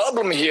a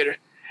problem here.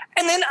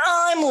 And then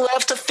I'm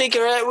left to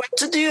figure out what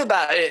to do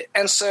about it.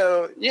 And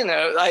so,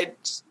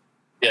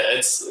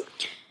 it's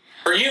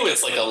for you,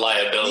 it's like a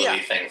liability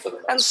thing for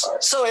the most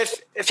part. So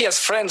if he has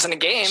friends in a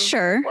game,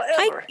 sure,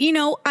 whatever.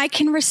 I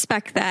can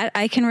respect that.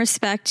 I can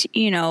respect,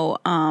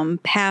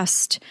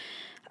 past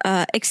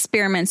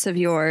experiments of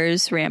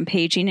yours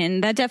rampaging,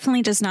 and that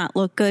definitely does not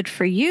look good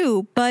for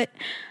you. But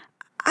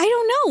I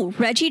don't know.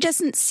 Reggie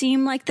doesn't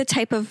seem like the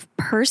type of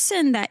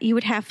person that you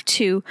would have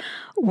to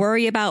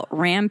worry about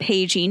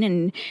rampaging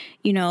and,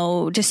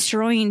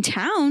 destroying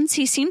towns.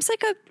 He seems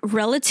like a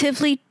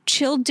relatively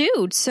chill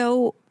dude.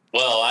 So.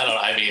 Well,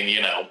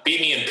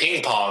 beat me in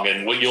ping pong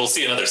and you'll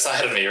see another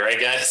side of me, right,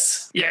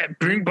 guys? Yeah,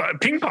 ping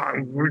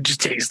pong just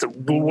takes the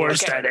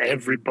worst out of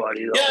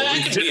everybody. Though. Yeah, I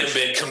can be a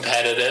bit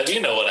competitive. You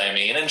know what I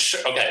mean? And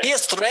okay. He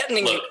is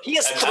threatening you. He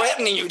is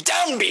threatening you,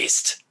 down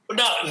beast.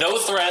 No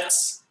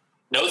threats.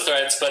 No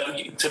threats,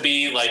 but to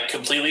be like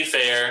completely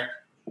fair,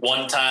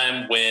 one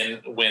time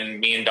when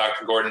me and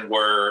Dr. Gordon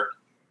were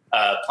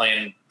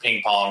playing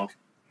ping pong,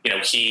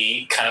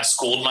 he kind of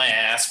schooled my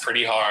ass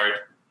pretty hard.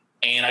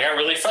 And I got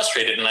really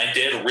frustrated, and I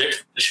did rip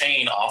the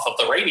chain off of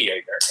the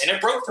radiator, and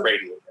it broke the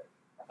radiator.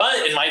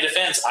 But in my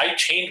defense, I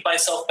chained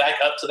myself back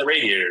up to the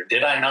radiator.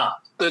 Did I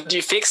not? Did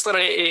you fix the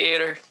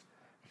radiator?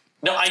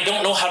 No, I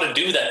don't know how to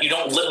do that. You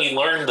don't let me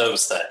learn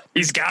those things.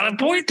 He's got a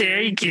point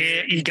there.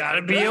 You got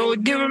to be able to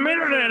give him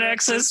internet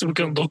access. We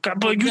can look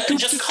up a YouTube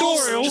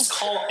tutorial. Just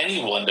call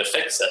anyone to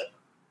fix it.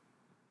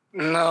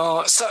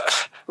 No. So,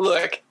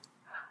 look.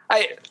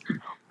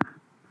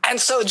 And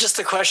so just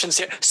the questions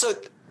here. So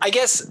I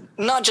guess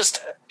not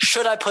just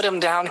should I put him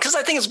down, because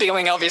I think it's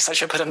becoming obvious I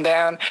should put him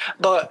down,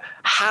 but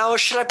how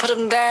should I put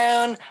him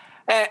down?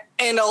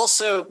 And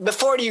also,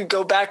 before you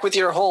go back with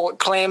your whole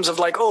claims of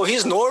like, oh,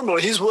 he's normal,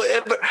 he's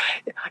whatever,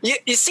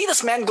 you see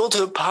this man go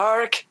to a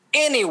park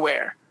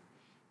anywhere,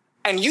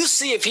 and you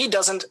see if he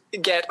doesn't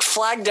get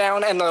flagged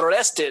down and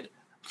arrested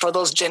for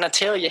those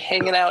genitalia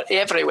hanging out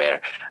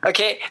everywhere.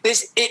 Okay?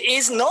 It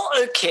is not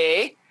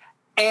okay,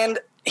 and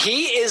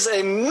he is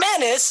a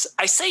menace.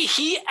 I say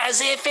he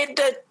as if it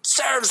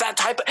serves that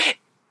type of...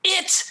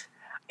 It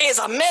is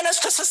a menace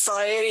to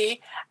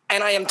society,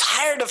 and I am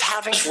tired of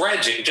having... Just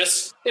Reggie.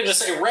 Just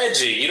say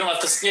Reggie. You don't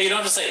have to say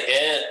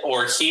it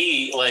or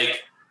he.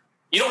 Like,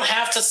 you don't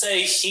have to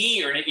say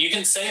he, or you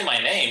can say my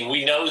name.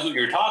 We know who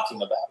you're talking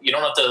about. You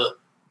don't have to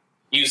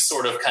use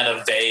sort of kind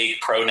of vague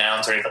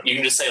pronouns or anything. You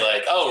can just say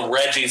like, oh,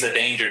 Reggie's a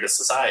danger to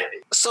society.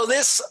 So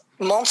this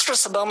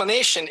monstrous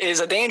abomination is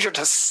a danger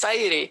to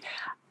society.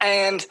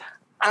 And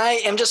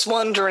I am just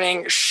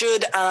wondering,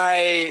 should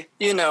I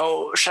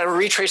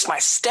retrace my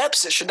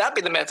steps? Should that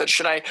be the method?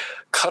 Should I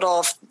cut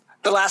off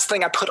the last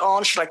thing I put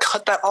on? Should I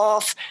cut that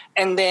off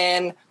and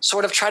then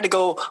sort of try to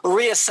go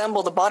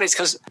reassemble the bodies?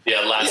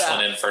 Last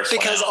one in, first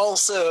because one out.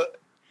 Also,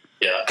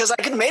 because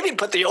I could maybe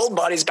put the old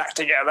bodies back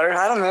together.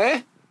 I don't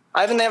know.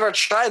 I've never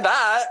tried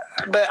that,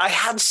 but I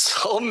had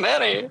so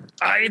many.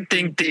 I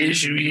think the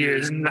issue here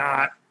is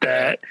not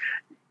that.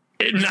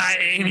 Not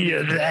any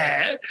of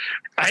that.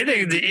 I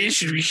think the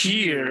issue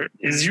here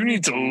is you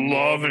need to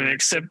love and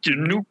accept your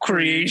new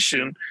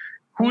creation,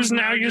 who's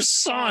now your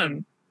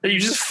son, that you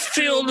just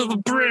filled to the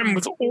brim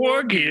with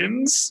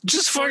organs.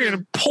 Just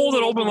fucking pulled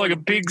it open like a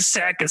big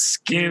sack of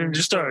skin and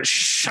just started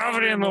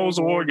shoving in those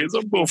organs.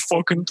 I'm gonna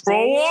fucking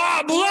throw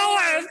up,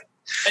 Lilith!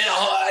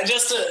 And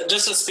just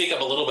to speak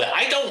up a little bit,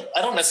 I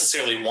don't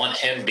necessarily want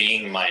him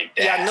being my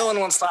dad. Yeah, no one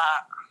wants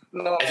that.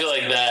 No. I feel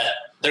like that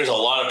there's a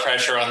lot of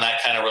pressure on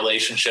that kind of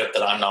relationship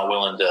that I'm not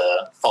willing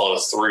to follow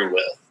through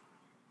with.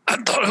 I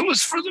thought it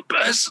was for the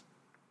best.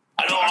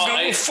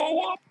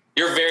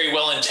 You're very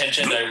well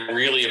intentioned. I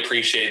really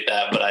appreciate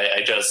that, but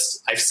I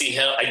see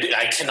him.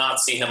 I cannot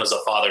see him as a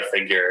father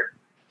figure.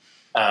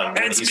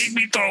 It's made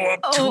me throw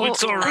up too.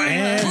 It's all right.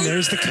 And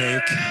there's the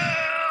cake.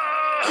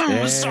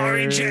 I'm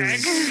sorry,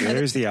 Jack.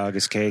 There's the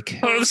August cake.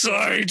 I'm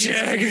sorry,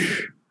 Jack.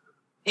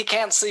 He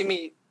can't see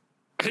me.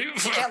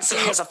 He can't see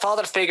me as a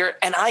father figure,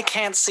 and I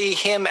can't see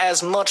him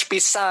as much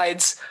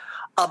besides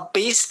a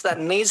beast that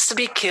needs to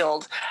be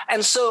killed.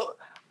 And so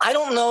I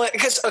don't know,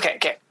 because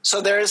okay. So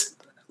there's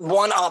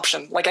one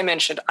option, like I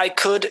mentioned. I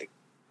could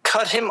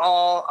cut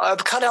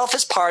off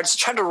his parts,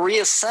 try to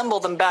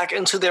reassemble them back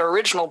into their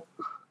original,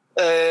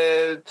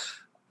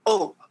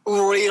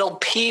 real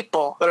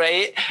people,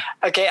 right?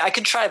 Okay, I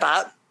could try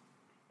that,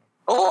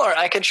 or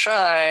I could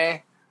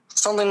try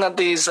something that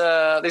these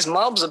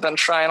mobs have been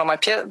trying on my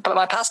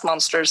past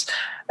monsters,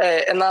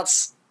 and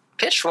that's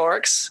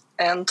pitchforks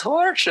and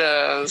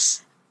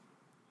torches.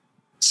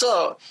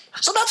 So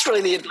that's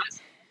really the advice.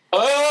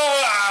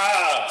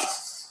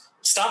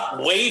 Stop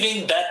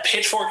waving that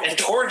pitchfork and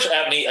torch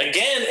at me.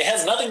 Again, it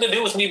has nothing to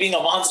do with me being a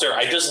monster.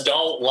 I just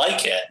don't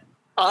like it.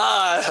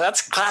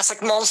 That's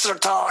classic monster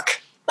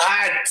talk.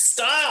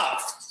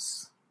 Stop.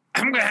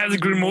 I'm going to have to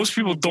agree. Most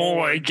people don't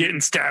like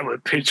getting stabbed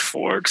with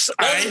pitchforks.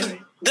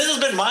 This has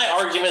been my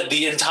argument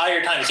the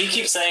entire time. He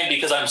keeps saying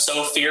because I'm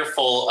so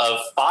fearful of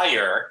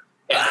fire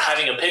and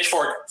having a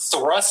pitchfork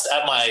thrust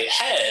at my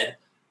head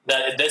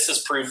that this is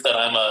proof that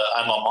I'm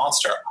a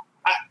monster.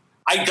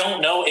 I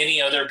don't know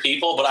any other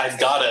people, but I've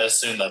got to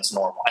assume that's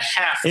normal. I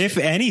have to. If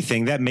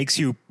anything, that makes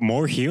you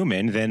more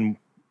human than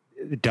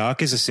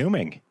Doc is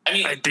assuming. I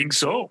mean, I think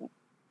so.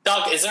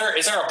 Doc, is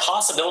there a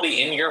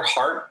possibility in your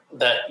heart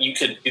that you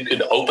could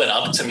open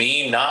up to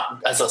me,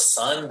 not as a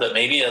son, but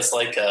maybe as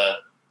like a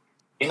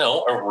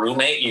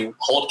roommate you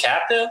hold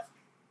captive?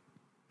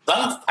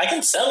 I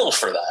can settle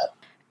for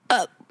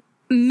that.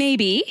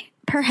 Maybe,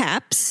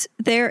 perhaps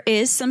there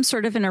is some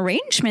sort of an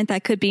arrangement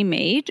that could be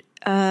made.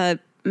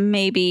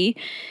 Maybe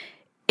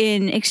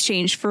in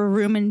exchange for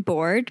room and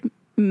board,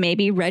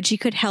 maybe Reggie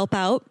could help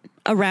out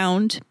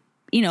around,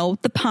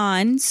 the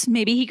ponds.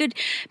 Maybe he could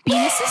be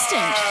an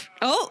assistant.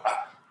 Oh,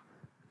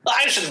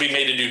 I shouldn't be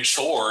made to do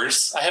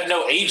chores. I have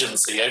no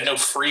agency. I have no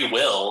free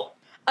will.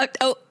 I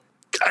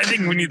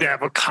think we need to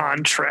have a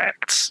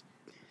contract.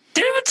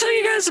 Did I ever tell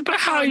you guys about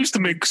how I used to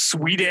make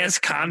sweet-ass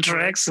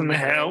contracts in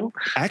hell?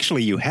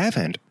 Actually, you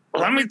haven't.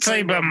 Let me tell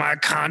you about my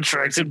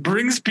contracts. It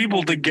brings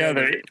people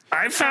together.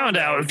 I found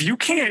out if you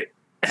can't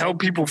help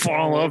people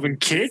fall in love and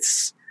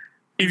kiss,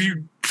 if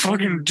you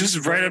fucking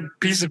just write a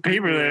piece of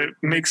paper that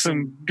makes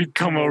them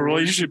become a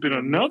relationship in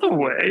another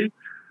way,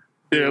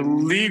 they're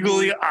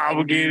legally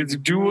obligated to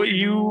do what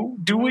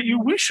you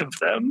wish of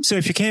them. So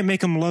if you can't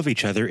make them love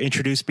each other,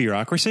 introduce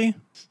bureaucracy?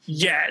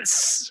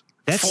 Yes.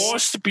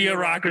 Forced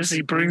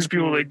bureaucracy brings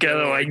people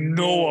together like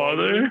no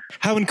other.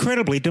 How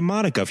incredibly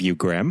demonic of you,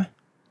 Graham.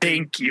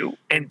 Thank you.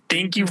 And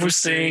thank you for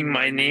saying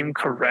my name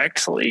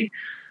correctly.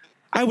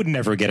 I would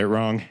never get it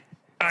wrong.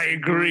 I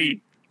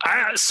agree.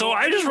 So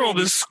I just wrote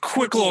this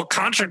quick little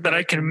contract that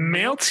I can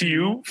mail to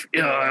you,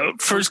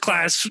 first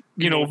class,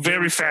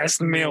 very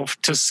fast mail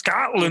to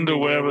Scotland or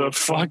whatever the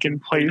fucking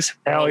place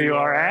hell you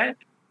are at.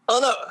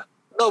 Oh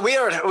no, we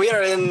are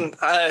in.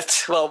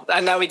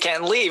 And now we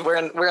can't leave. We're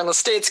in the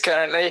States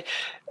currently,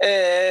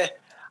 and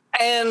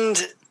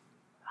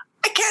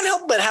I can't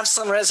help but have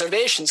some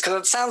reservations because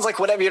it sounds like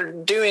whatever you're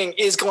doing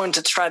is going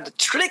to try to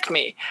trick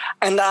me.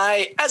 And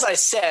as I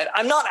said,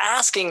 I'm not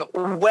asking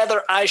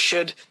whether I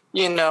should,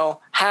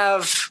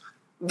 have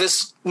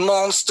this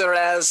monster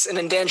as an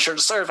indentured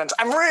servant.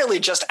 I'm really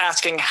just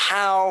asking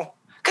how,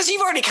 because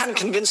you've already kind of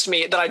convinced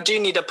me that I do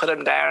need to put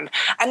him down.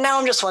 And now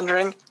I'm just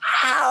wondering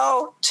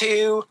how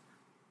to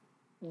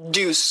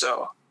do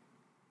so.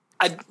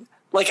 I've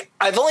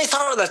only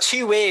thought of the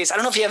two ways. I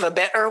don't know if you have a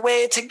better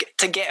way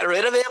to get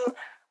rid of him.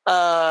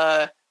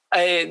 I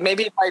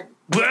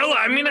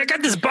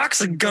got this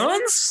box of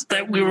guns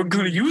that we were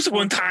going to use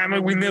one time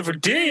and we never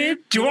did.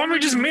 Do you want me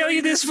to just mail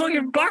you this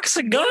fucking box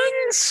of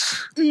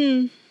guns?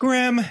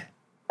 Graham,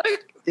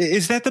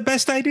 is that the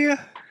best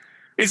idea?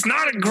 It's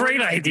not a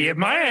great idea.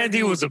 My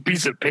idea was a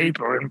piece of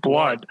paper and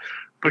blood.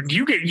 But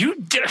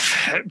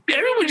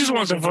everyone just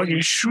wants to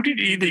fucking shoot it.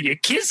 Either you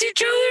kiss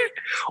each other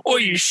or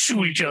you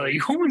shoot each other.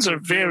 Humans are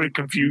very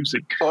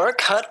confusing. Or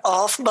cut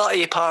off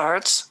body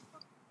parts.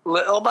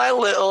 Little by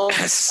little, and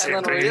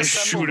then reassemble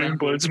shooting, them.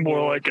 But it's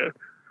more like a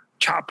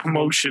chop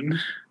motion.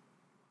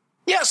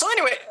 Yeah. So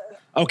anyway.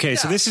 Okay,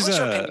 so this is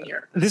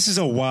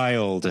a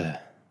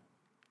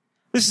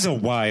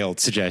wild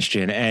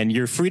suggestion, and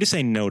you're free to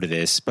say no to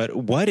this. But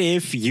what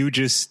if you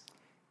just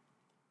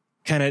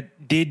kind of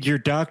did your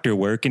doctor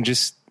work and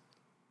just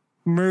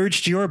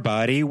merged your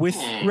body with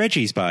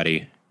Reggie's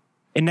body,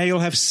 and now you'll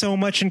have so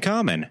much in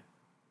common.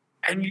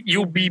 And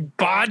you'll be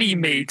body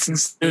mates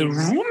instead of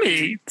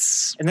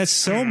roommates. And that's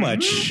so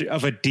much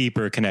of a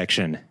deeper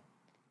connection.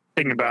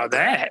 Think about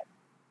that.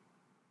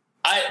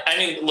 I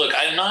mean, look,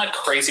 I'm not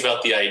crazy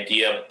about the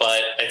idea,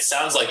 but it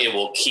sounds like it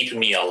will keep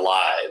me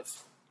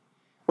alive.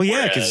 Well,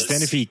 yeah, because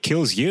then if he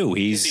kills you,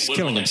 he's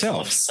killing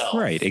himself.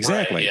 Right,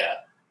 exactly. Right, yeah.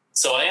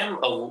 So I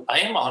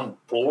am on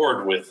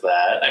board with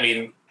that. I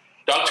mean,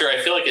 Doctor, I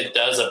feel like it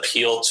does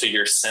appeal to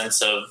your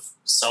sense of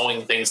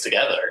sewing things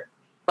together.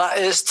 That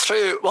is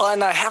true. Well,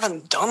 and I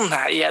haven't done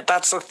that yet.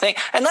 That's the thing.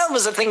 And that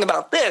was the thing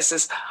about this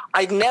is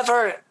I'd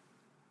never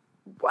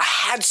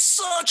had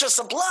such a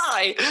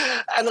supply.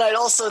 And I'd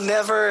also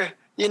never,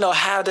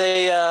 had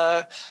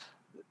I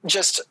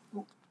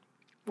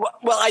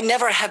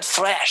never had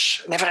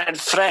fresh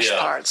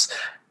parts.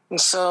 And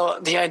so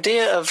the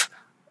idea of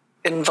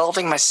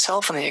involving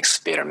myself in the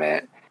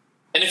experiment.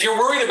 And if you're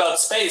worried about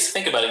space,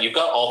 think about it. You've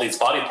got all these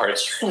body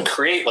parts. You can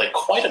create like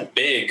quite a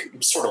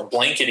big sort of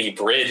blankety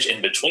bridge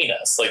in between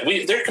us. Like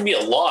there can be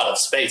a lot of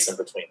space in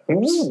between us.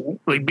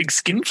 Ooh, like big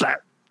skin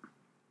flap.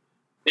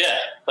 Yeah,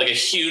 like a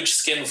huge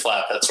skin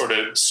flap that sort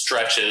of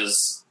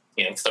stretches,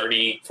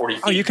 30, 40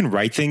 feet. Oh, you can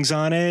write things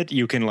on it.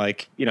 You can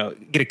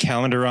get a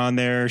calendar on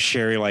there,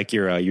 share like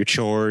your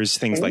chores,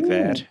 things like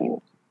that.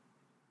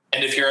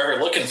 And if you're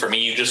ever looking for me,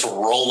 you just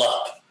roll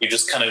up. You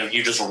just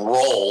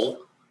roll,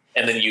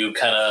 and then you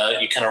kind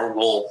of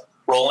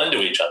roll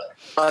into each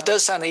other. It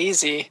does sound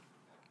easy.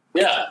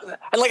 Yeah.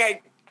 And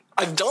like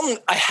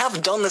I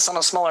have done this on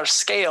a smaller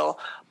scale,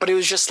 but it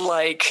was just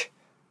like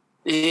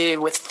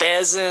with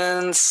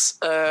pheasants,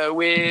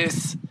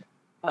 with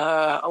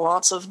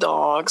lots of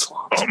dogs,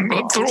 I'm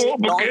gonna throw up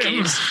again.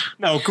 donkeys.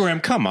 No, Grim,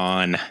 come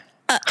on.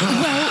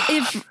 Well,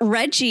 if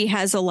Reggie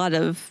has a lot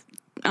of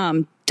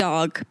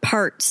dog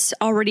parts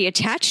already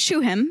attached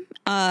to him,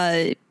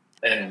 And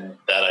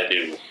that I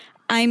do.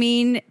 I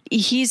mean,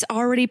 he's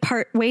already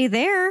part way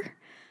there.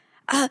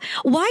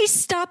 Why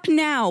stop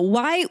now?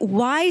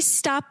 Why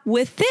stop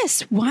with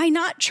this? Why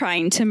not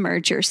trying to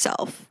merge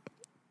yourself?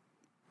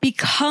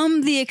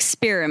 Become the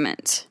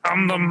experiment.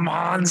 I'm the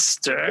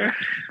monster.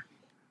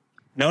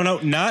 No,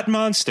 not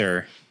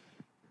monster.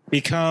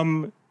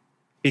 Become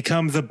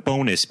the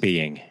bonus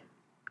being.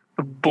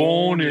 The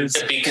bonus.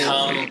 To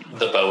become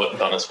the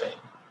bonus being.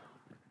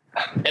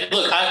 And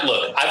look,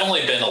 I've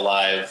only been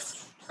alive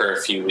for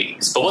a few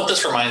weeks, but what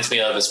this reminds me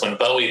of is when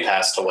Bowie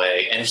passed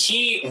away, and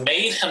he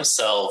made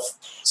himself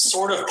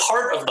sort of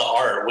part of the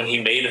art when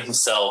he made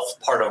himself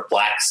part of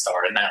Black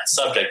Star and that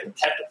subject and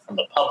kept it from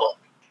the public.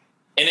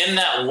 And in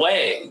that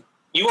way,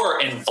 you are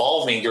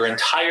involving your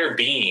entire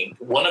being,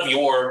 one of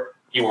your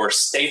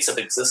states of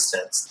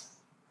existence,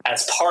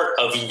 as part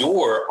of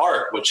your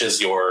art, which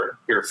is your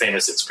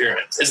famous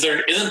experiments.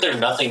 Isn't there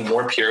nothing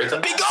more pure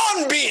than that?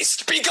 Begone,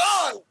 beast!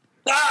 Begone!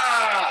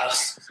 Ah!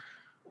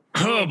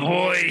 Oh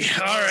boy.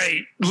 All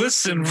right.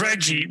 Listen,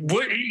 Reggie,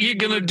 what you're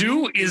going to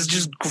do is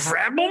just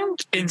grab him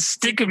and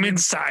stick him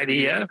inside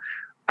here.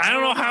 I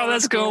don't know how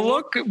that's going to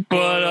look,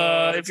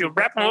 but if you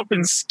wrap him up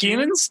in skin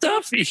and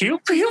stuff, he'll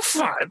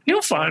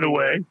find a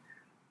way.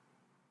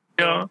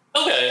 Yeah.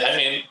 Okay, I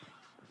mean,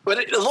 But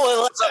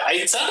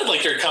it sounded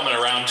like you're coming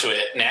around to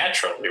it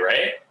naturally,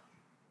 right?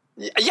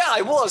 yeah,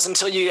 I was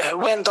until you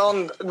went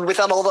on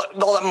without all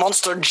that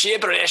monster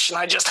gibberish, and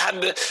I just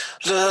had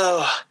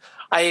the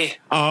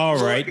All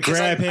right, because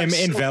grab I'm him,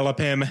 so- envelop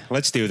him.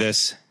 Let's do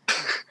this.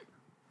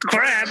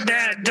 Grab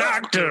that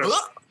doctor.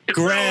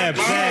 Grab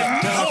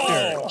that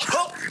doctor.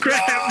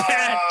 Grab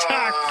that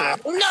doctor.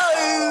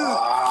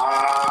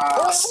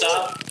 No!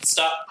 Stop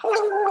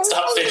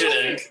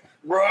fidgeting.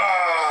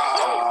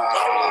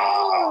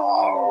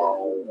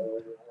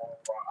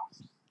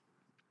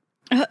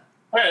 All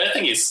right, I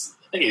think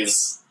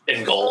he's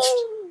engulfed.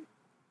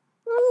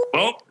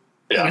 Well,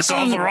 Yeah. we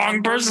solved the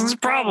wrong person's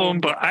problem,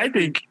 but I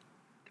think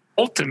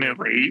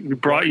ultimately we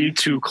brought you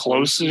two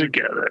closer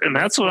together, and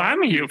that's what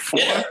I'm here for.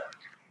 Yeah.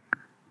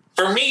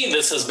 For me,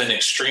 this has been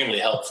extremely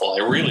helpful. I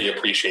really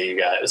appreciate you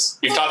guys.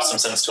 You've talked some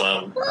sense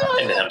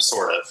into him,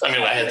 sort of. I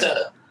mean, I had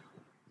to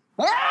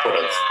sort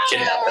of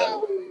kidnap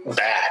him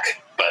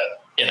back,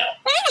 but you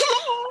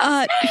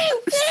know.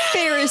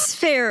 Fair is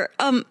fair.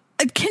 Can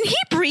he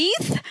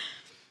breathe?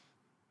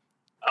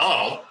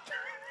 Oh,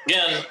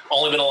 again,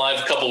 only been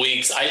alive a couple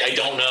weeks. I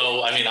don't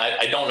know. I mean,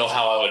 I don't know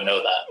how I would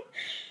know that.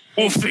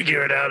 We'll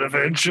figure it out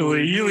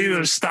eventually. He'll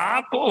either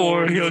stop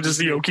or he'll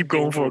just keep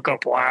going for a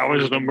couple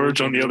hours and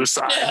emerge on the other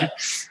side.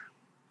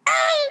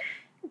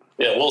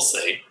 Yeah, we'll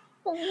see.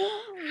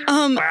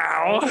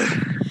 Wow.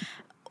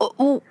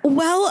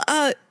 Well,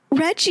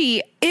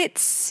 Reggie,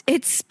 it's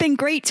been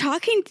great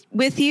talking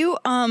with you.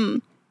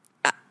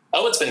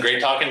 Oh, it's been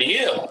great talking to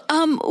you.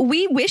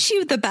 We wish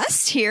you the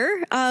best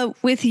here,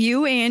 with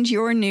you and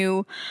your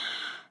new,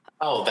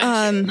 Oh,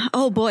 thank you.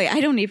 oh boy,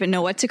 I don't even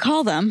know what to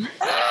call them.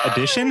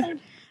 Addition?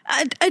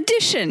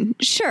 Addition,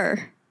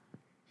 sure.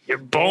 Your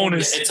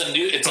bonus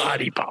It's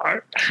body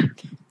part.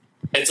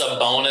 It's a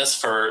bonus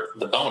for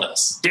the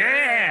bonus.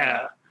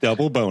 Yeah.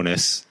 Double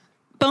bonus.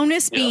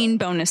 Bonus Yeah. bean,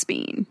 bonus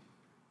bean.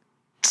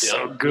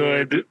 So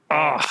good.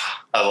 Oh,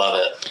 I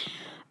love it.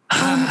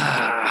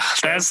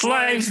 that's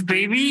life,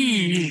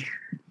 baby.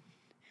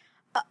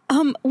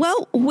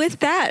 Well, with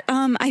that,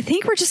 I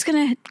think we're just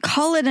gonna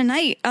call it a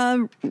night.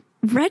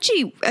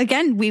 Reggie,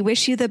 again, we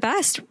wish you the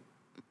best.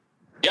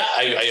 Yeah,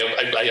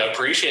 I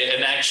appreciate it.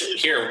 And actually,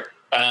 here,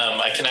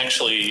 I can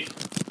actually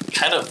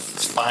kind of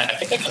find. I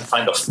think I can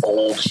find a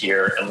fold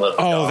here and let.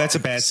 Oh, that's a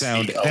bad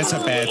sound. That's a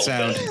bad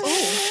sound.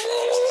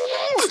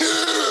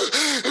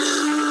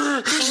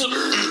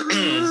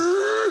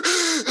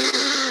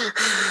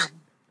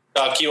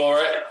 Doc, you all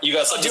right? You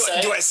got something to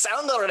say? Do I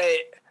sound all right?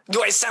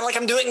 Do I sound like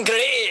I'm doing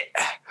great?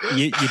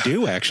 You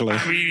do, actually.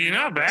 I mean, you're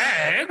not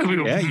bad.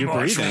 Yeah, you're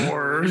much breathing.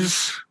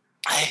 worse.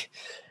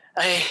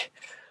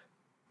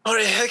 All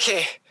right,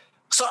 okay.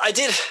 So I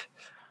did,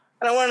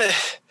 and I wanted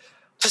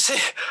to say,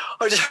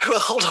 well,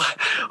 hold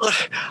on.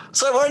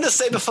 So I wanted to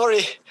say before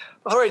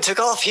he took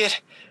off here,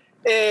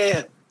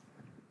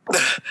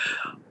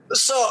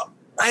 so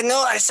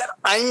I said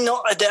I'm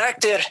not a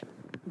director,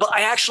 but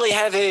I actually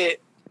have a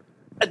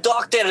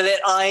doctor that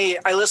I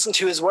listen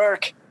to his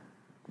work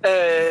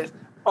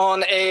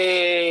on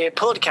a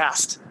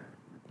podcast.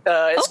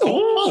 It's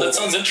called Oh, that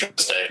sounds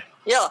interesting.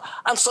 yeah,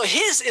 and so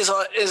his is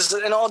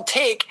an odd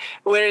take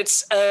where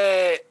it's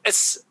I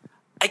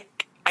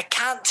I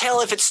can't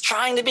tell if it's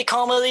trying to be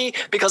comedy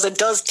because it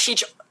does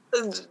teach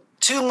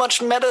too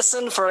much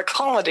medicine for a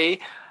comedy,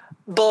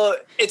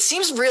 but it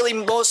seems really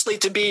mostly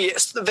to be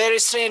very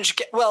strange.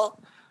 Well,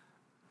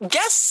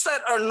 guests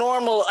that are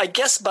normal, I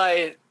guess,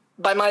 by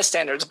my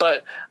standards,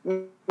 but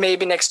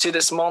maybe next to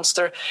this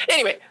monster.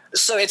 Anyway,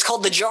 so it's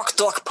called the Jock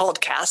Doc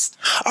Podcast.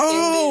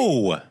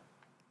 Oh,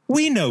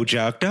 we know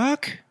Jock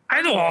Doc.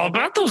 I know all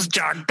about those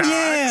Jock Docs.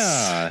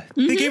 Yeah,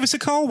 they gave us a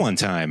call one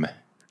time.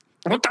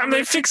 One time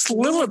they fixed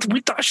Lilith.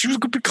 We thought she was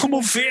going to become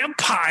a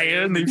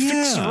vampire, and they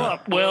fixed her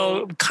up.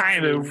 Well,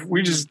 kind of.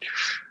 We just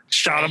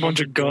shot a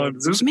bunch of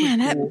guns. It was Man,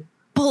 cool. that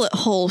bullet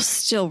hole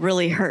still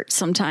really hurts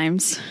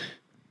sometimes.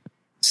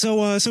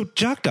 So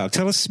Jock Doc,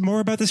 tell us more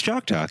about this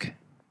Jock Doc.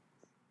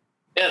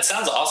 Yeah, it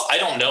sounds awesome. I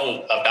don't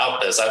know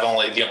about this.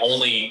 The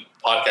only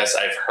podcast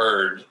I've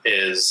heard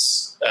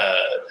is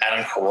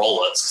Adam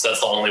Carolla's, because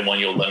that's the only one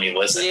you'll let me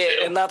listen to.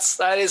 Yeah, and that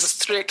is a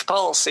strict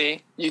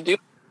policy. You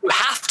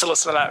have to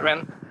listen to that,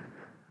 Ren.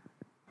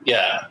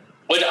 Yeah,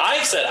 which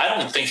I said I don't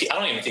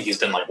even think he's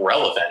been like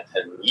relevant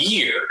in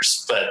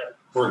years. But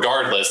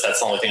regardless,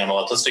 that's the only thing I'm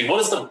allowed to listen to.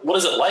 What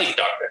is it like,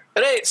 Doctor?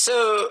 Right,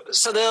 so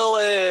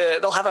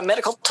they'll have a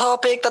medical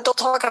topic that they'll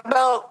talk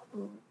about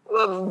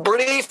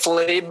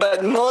briefly,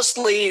 but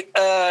mostly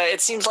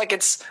it seems like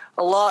it's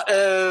a lot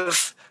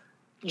of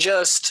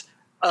just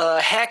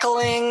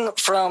heckling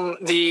from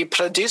the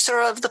producer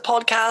of the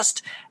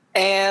podcast,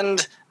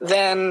 and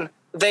then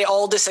they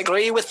all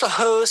disagree with the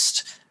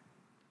host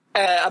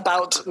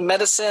about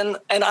medicine,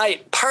 and I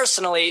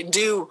personally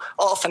do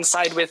often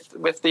side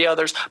with the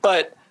others.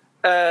 But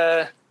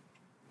anyway,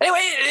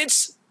 it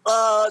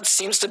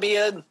seems to be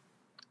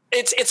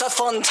it's a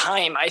fun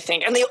time, I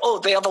think, and they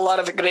have a lot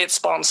of great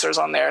sponsors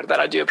on there that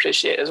I do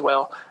appreciate as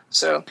well.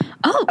 So,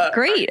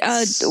 great!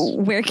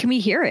 Where can we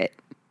hear it?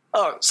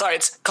 Oh, sorry,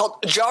 it's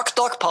called Jock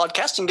Doc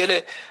Podcast. You can go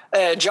to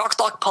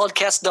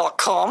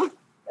jockdocpodcast.com.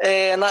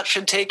 And that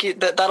should take you.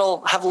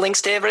 That'll have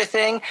links to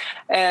everything.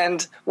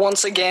 And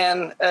once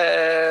again,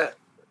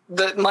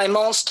 my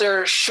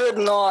monster should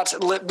not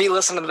be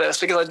listening to this,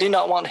 because I do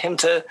not want him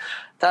to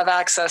have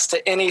access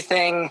to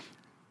anything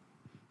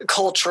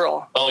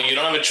cultural. Oh, you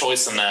don't have a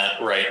choice in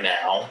that right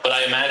now. But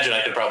I imagine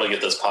I could probably get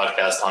this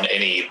podcast on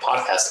any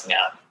podcasting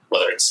app,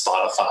 whether it's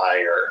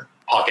Spotify or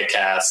Pocket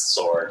Casts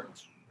or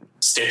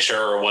Stitcher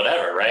or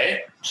whatever, right?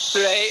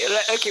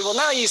 Right. Okay. Well,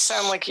 now you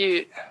sound like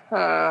you.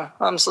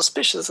 I'm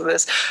suspicious of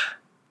this.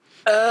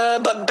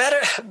 But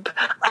better.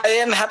 I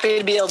am happy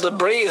to be able to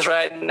breathe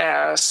right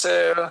now.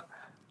 So,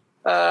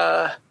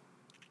 I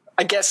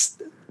guess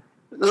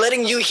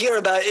letting you hear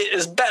about it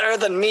is better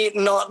than me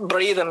not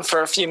breathing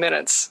for a few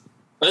minutes.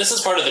 This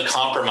is part of the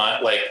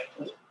compromise. Like,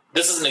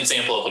 this is an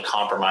example of a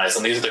compromise,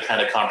 and these are the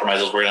kind of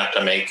compromises we're going to have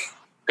to make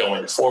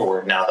going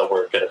forward. Now that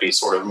we're going to be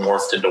sort of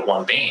morphed into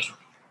one being.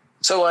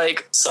 So,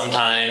 like,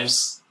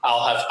 sometimes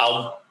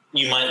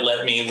you might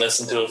let me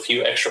listen to a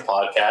few extra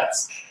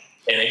podcasts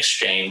in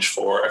exchange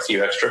for a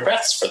few extra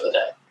breaths for the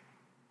day.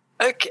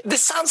 Okay,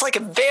 this sounds like a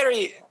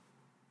very.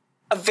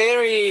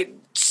 The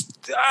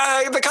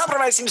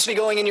compromise seems to be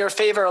going in your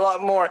favor a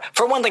lot more.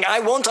 For one thing, I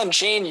won't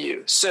unchain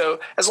you. So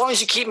as long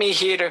as you keep me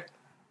here,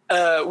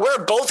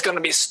 we're both going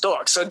to be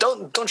stuck. So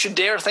don't you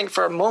dare think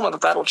for a moment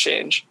that that'll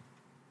change.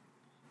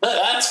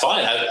 That's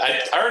fine.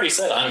 I already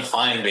said I'm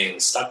fine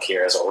being stuck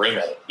here as a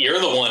roommate. You're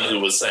the one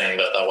who was saying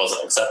that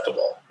wasn't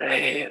acceptable.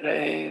 Right.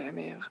 I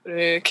mean,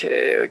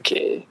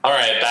 okay. All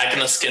right, back in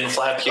the skin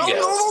flap you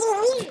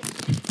go.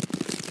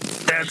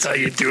 That's how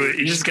you do it.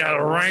 You just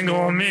gotta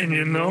wrangle them in,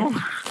 you know?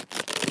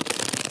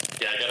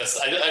 Yeah,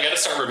 I gotta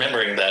start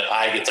remembering that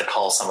I get to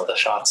call some of the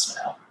shots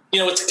now. You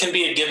know, it can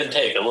be a give and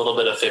take, a little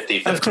bit of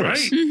 50-50. That's right.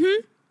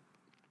 Mm-hmm.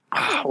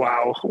 Oh,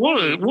 wow,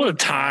 what a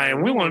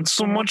time. We learned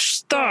so much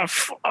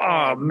stuff.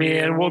 Oh,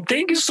 man. Well,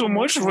 thank you so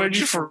much,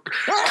 Reggie, for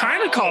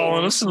kind of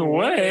calling us in a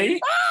way.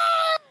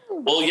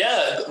 Well,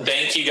 yeah,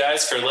 thank you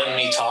guys for letting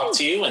me talk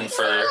to you and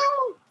for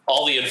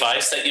all the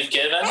advice that you've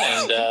given.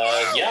 And,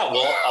 yeah,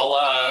 well, I'll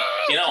let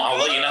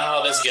you know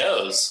how this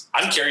goes.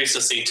 I'm curious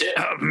to see, too.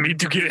 Me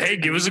too. Hey,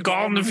 give us a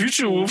call in the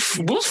future. We'll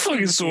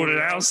fucking sort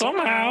it out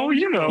somehow,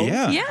 you know.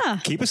 Yeah.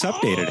 Keep us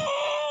updated.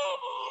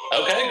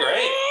 Okay,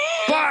 great.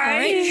 Bye.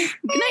 Right.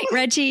 Good night,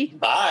 Reggie.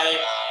 Bye.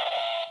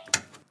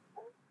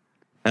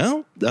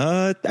 Well,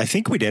 I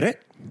think we did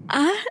it.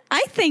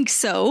 I think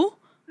so.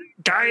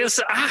 Guys,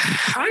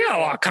 I got a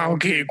lot of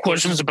complicated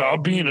questions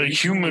about being a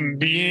human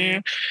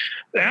being.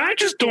 And I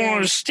just don't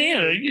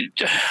understand.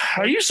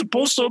 Are you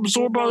supposed to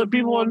absorb other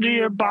people into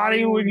your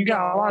body when you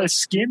got a lot of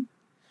skin?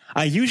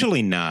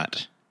 Usually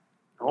not.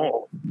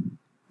 Oh.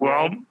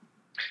 Well,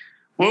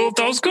 I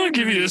was going to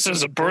give you this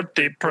as a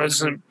birthday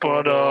present,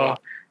 but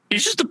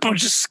it's just a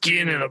bunch of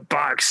skin in a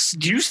box.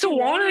 Do you still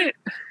want it?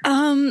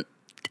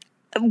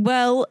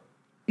 Well,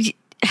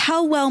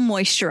 how well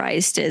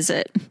moisturized is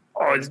it?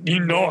 Oh, you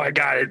know I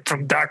got it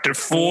from Dr.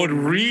 Ford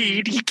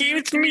Reed. He gave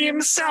it to me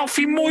himself.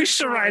 He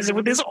moisturized it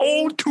with his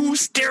own 2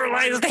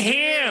 sterilized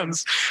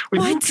hands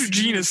with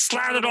Neutrogena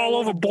slathered all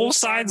over both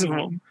sides of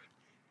them.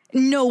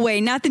 No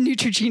way, not the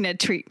Neutrogena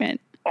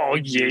treatment. Oh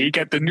yeah, you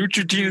got the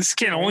Neutrogena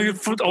skin. Only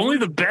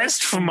the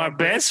best from my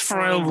best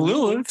friend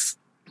Lilith.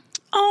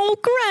 Oh,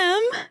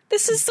 Graham,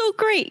 this is so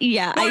great.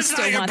 Yeah, Well, I it's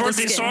still not your want the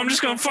birthday, skin. so I'm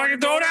just gonna fucking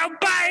throw it out.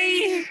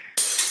 Bye.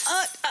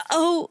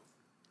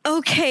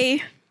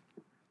 Okay.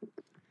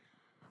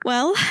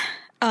 Well,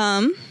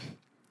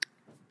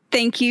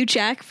 thank you,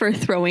 Jack, for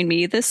throwing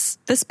me this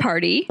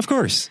party. Of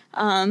course.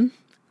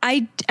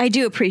 I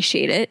do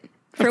appreciate it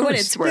for what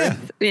it's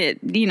worth. Yeah.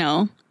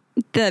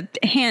 The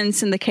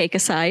hands and the cake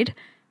aside.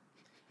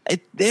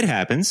 It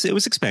happens. It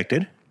was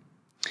expected.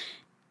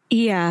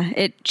 Yeah,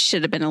 it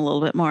should have been a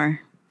little bit more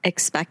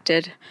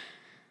expected.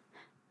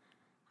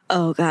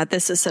 Oh, God,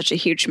 this is such a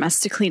huge mess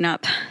to clean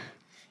up.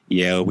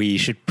 Yeah, we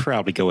should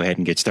probably go ahead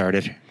and get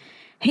started.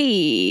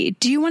 Hey,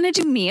 do you want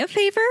to do me a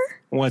favor?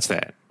 What's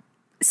that?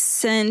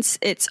 Since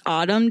it's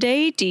autumn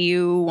day, do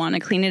you want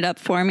to clean it up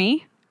for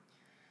me?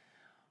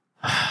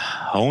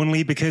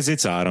 Only because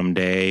it's autumn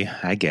day,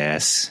 I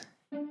guess.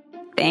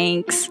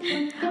 Thanks.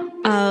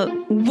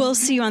 We'll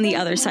see you on the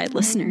other side,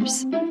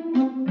 listeners.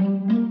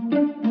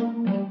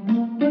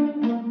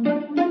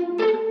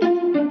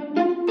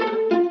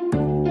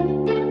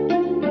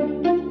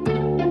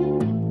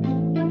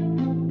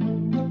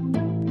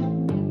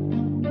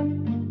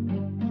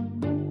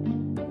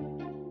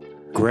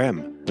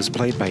 Grem was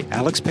played by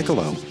Alex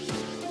Piccolo.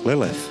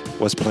 Lilith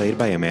was played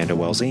by Amanda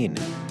Welzine.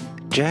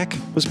 Jack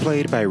was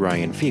played by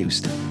Ryan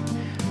Fust.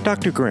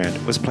 Dr.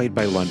 Grant was played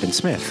by London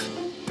Smith.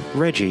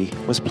 Reggie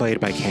was played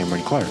by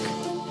Cameron Clark.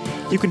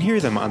 You can hear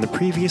them on the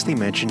previously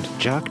mentioned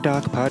Jock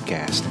Doc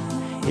podcast.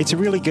 It's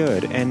really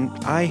good, and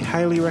I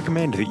highly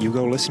recommend that you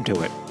go listen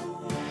to it.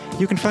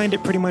 You can find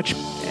it pretty much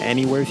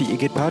anywhere that you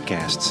get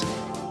podcasts.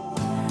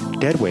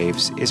 Dead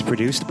Waves is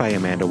produced by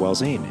Amanda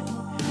Welzine.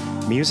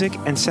 Music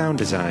and sound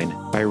design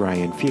by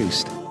Ryan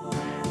Fust.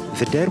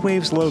 The Dead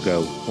Waves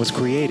logo was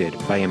created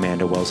by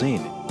Amanda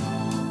Welzine.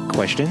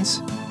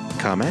 Questions?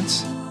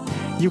 Comments?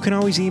 You can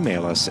always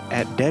email us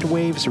at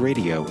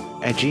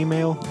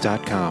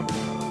deadwavesradio@gmail.com.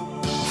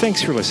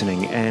 Thanks for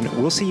listening, and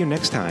we'll see you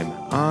next time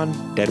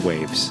on Dead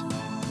Waves.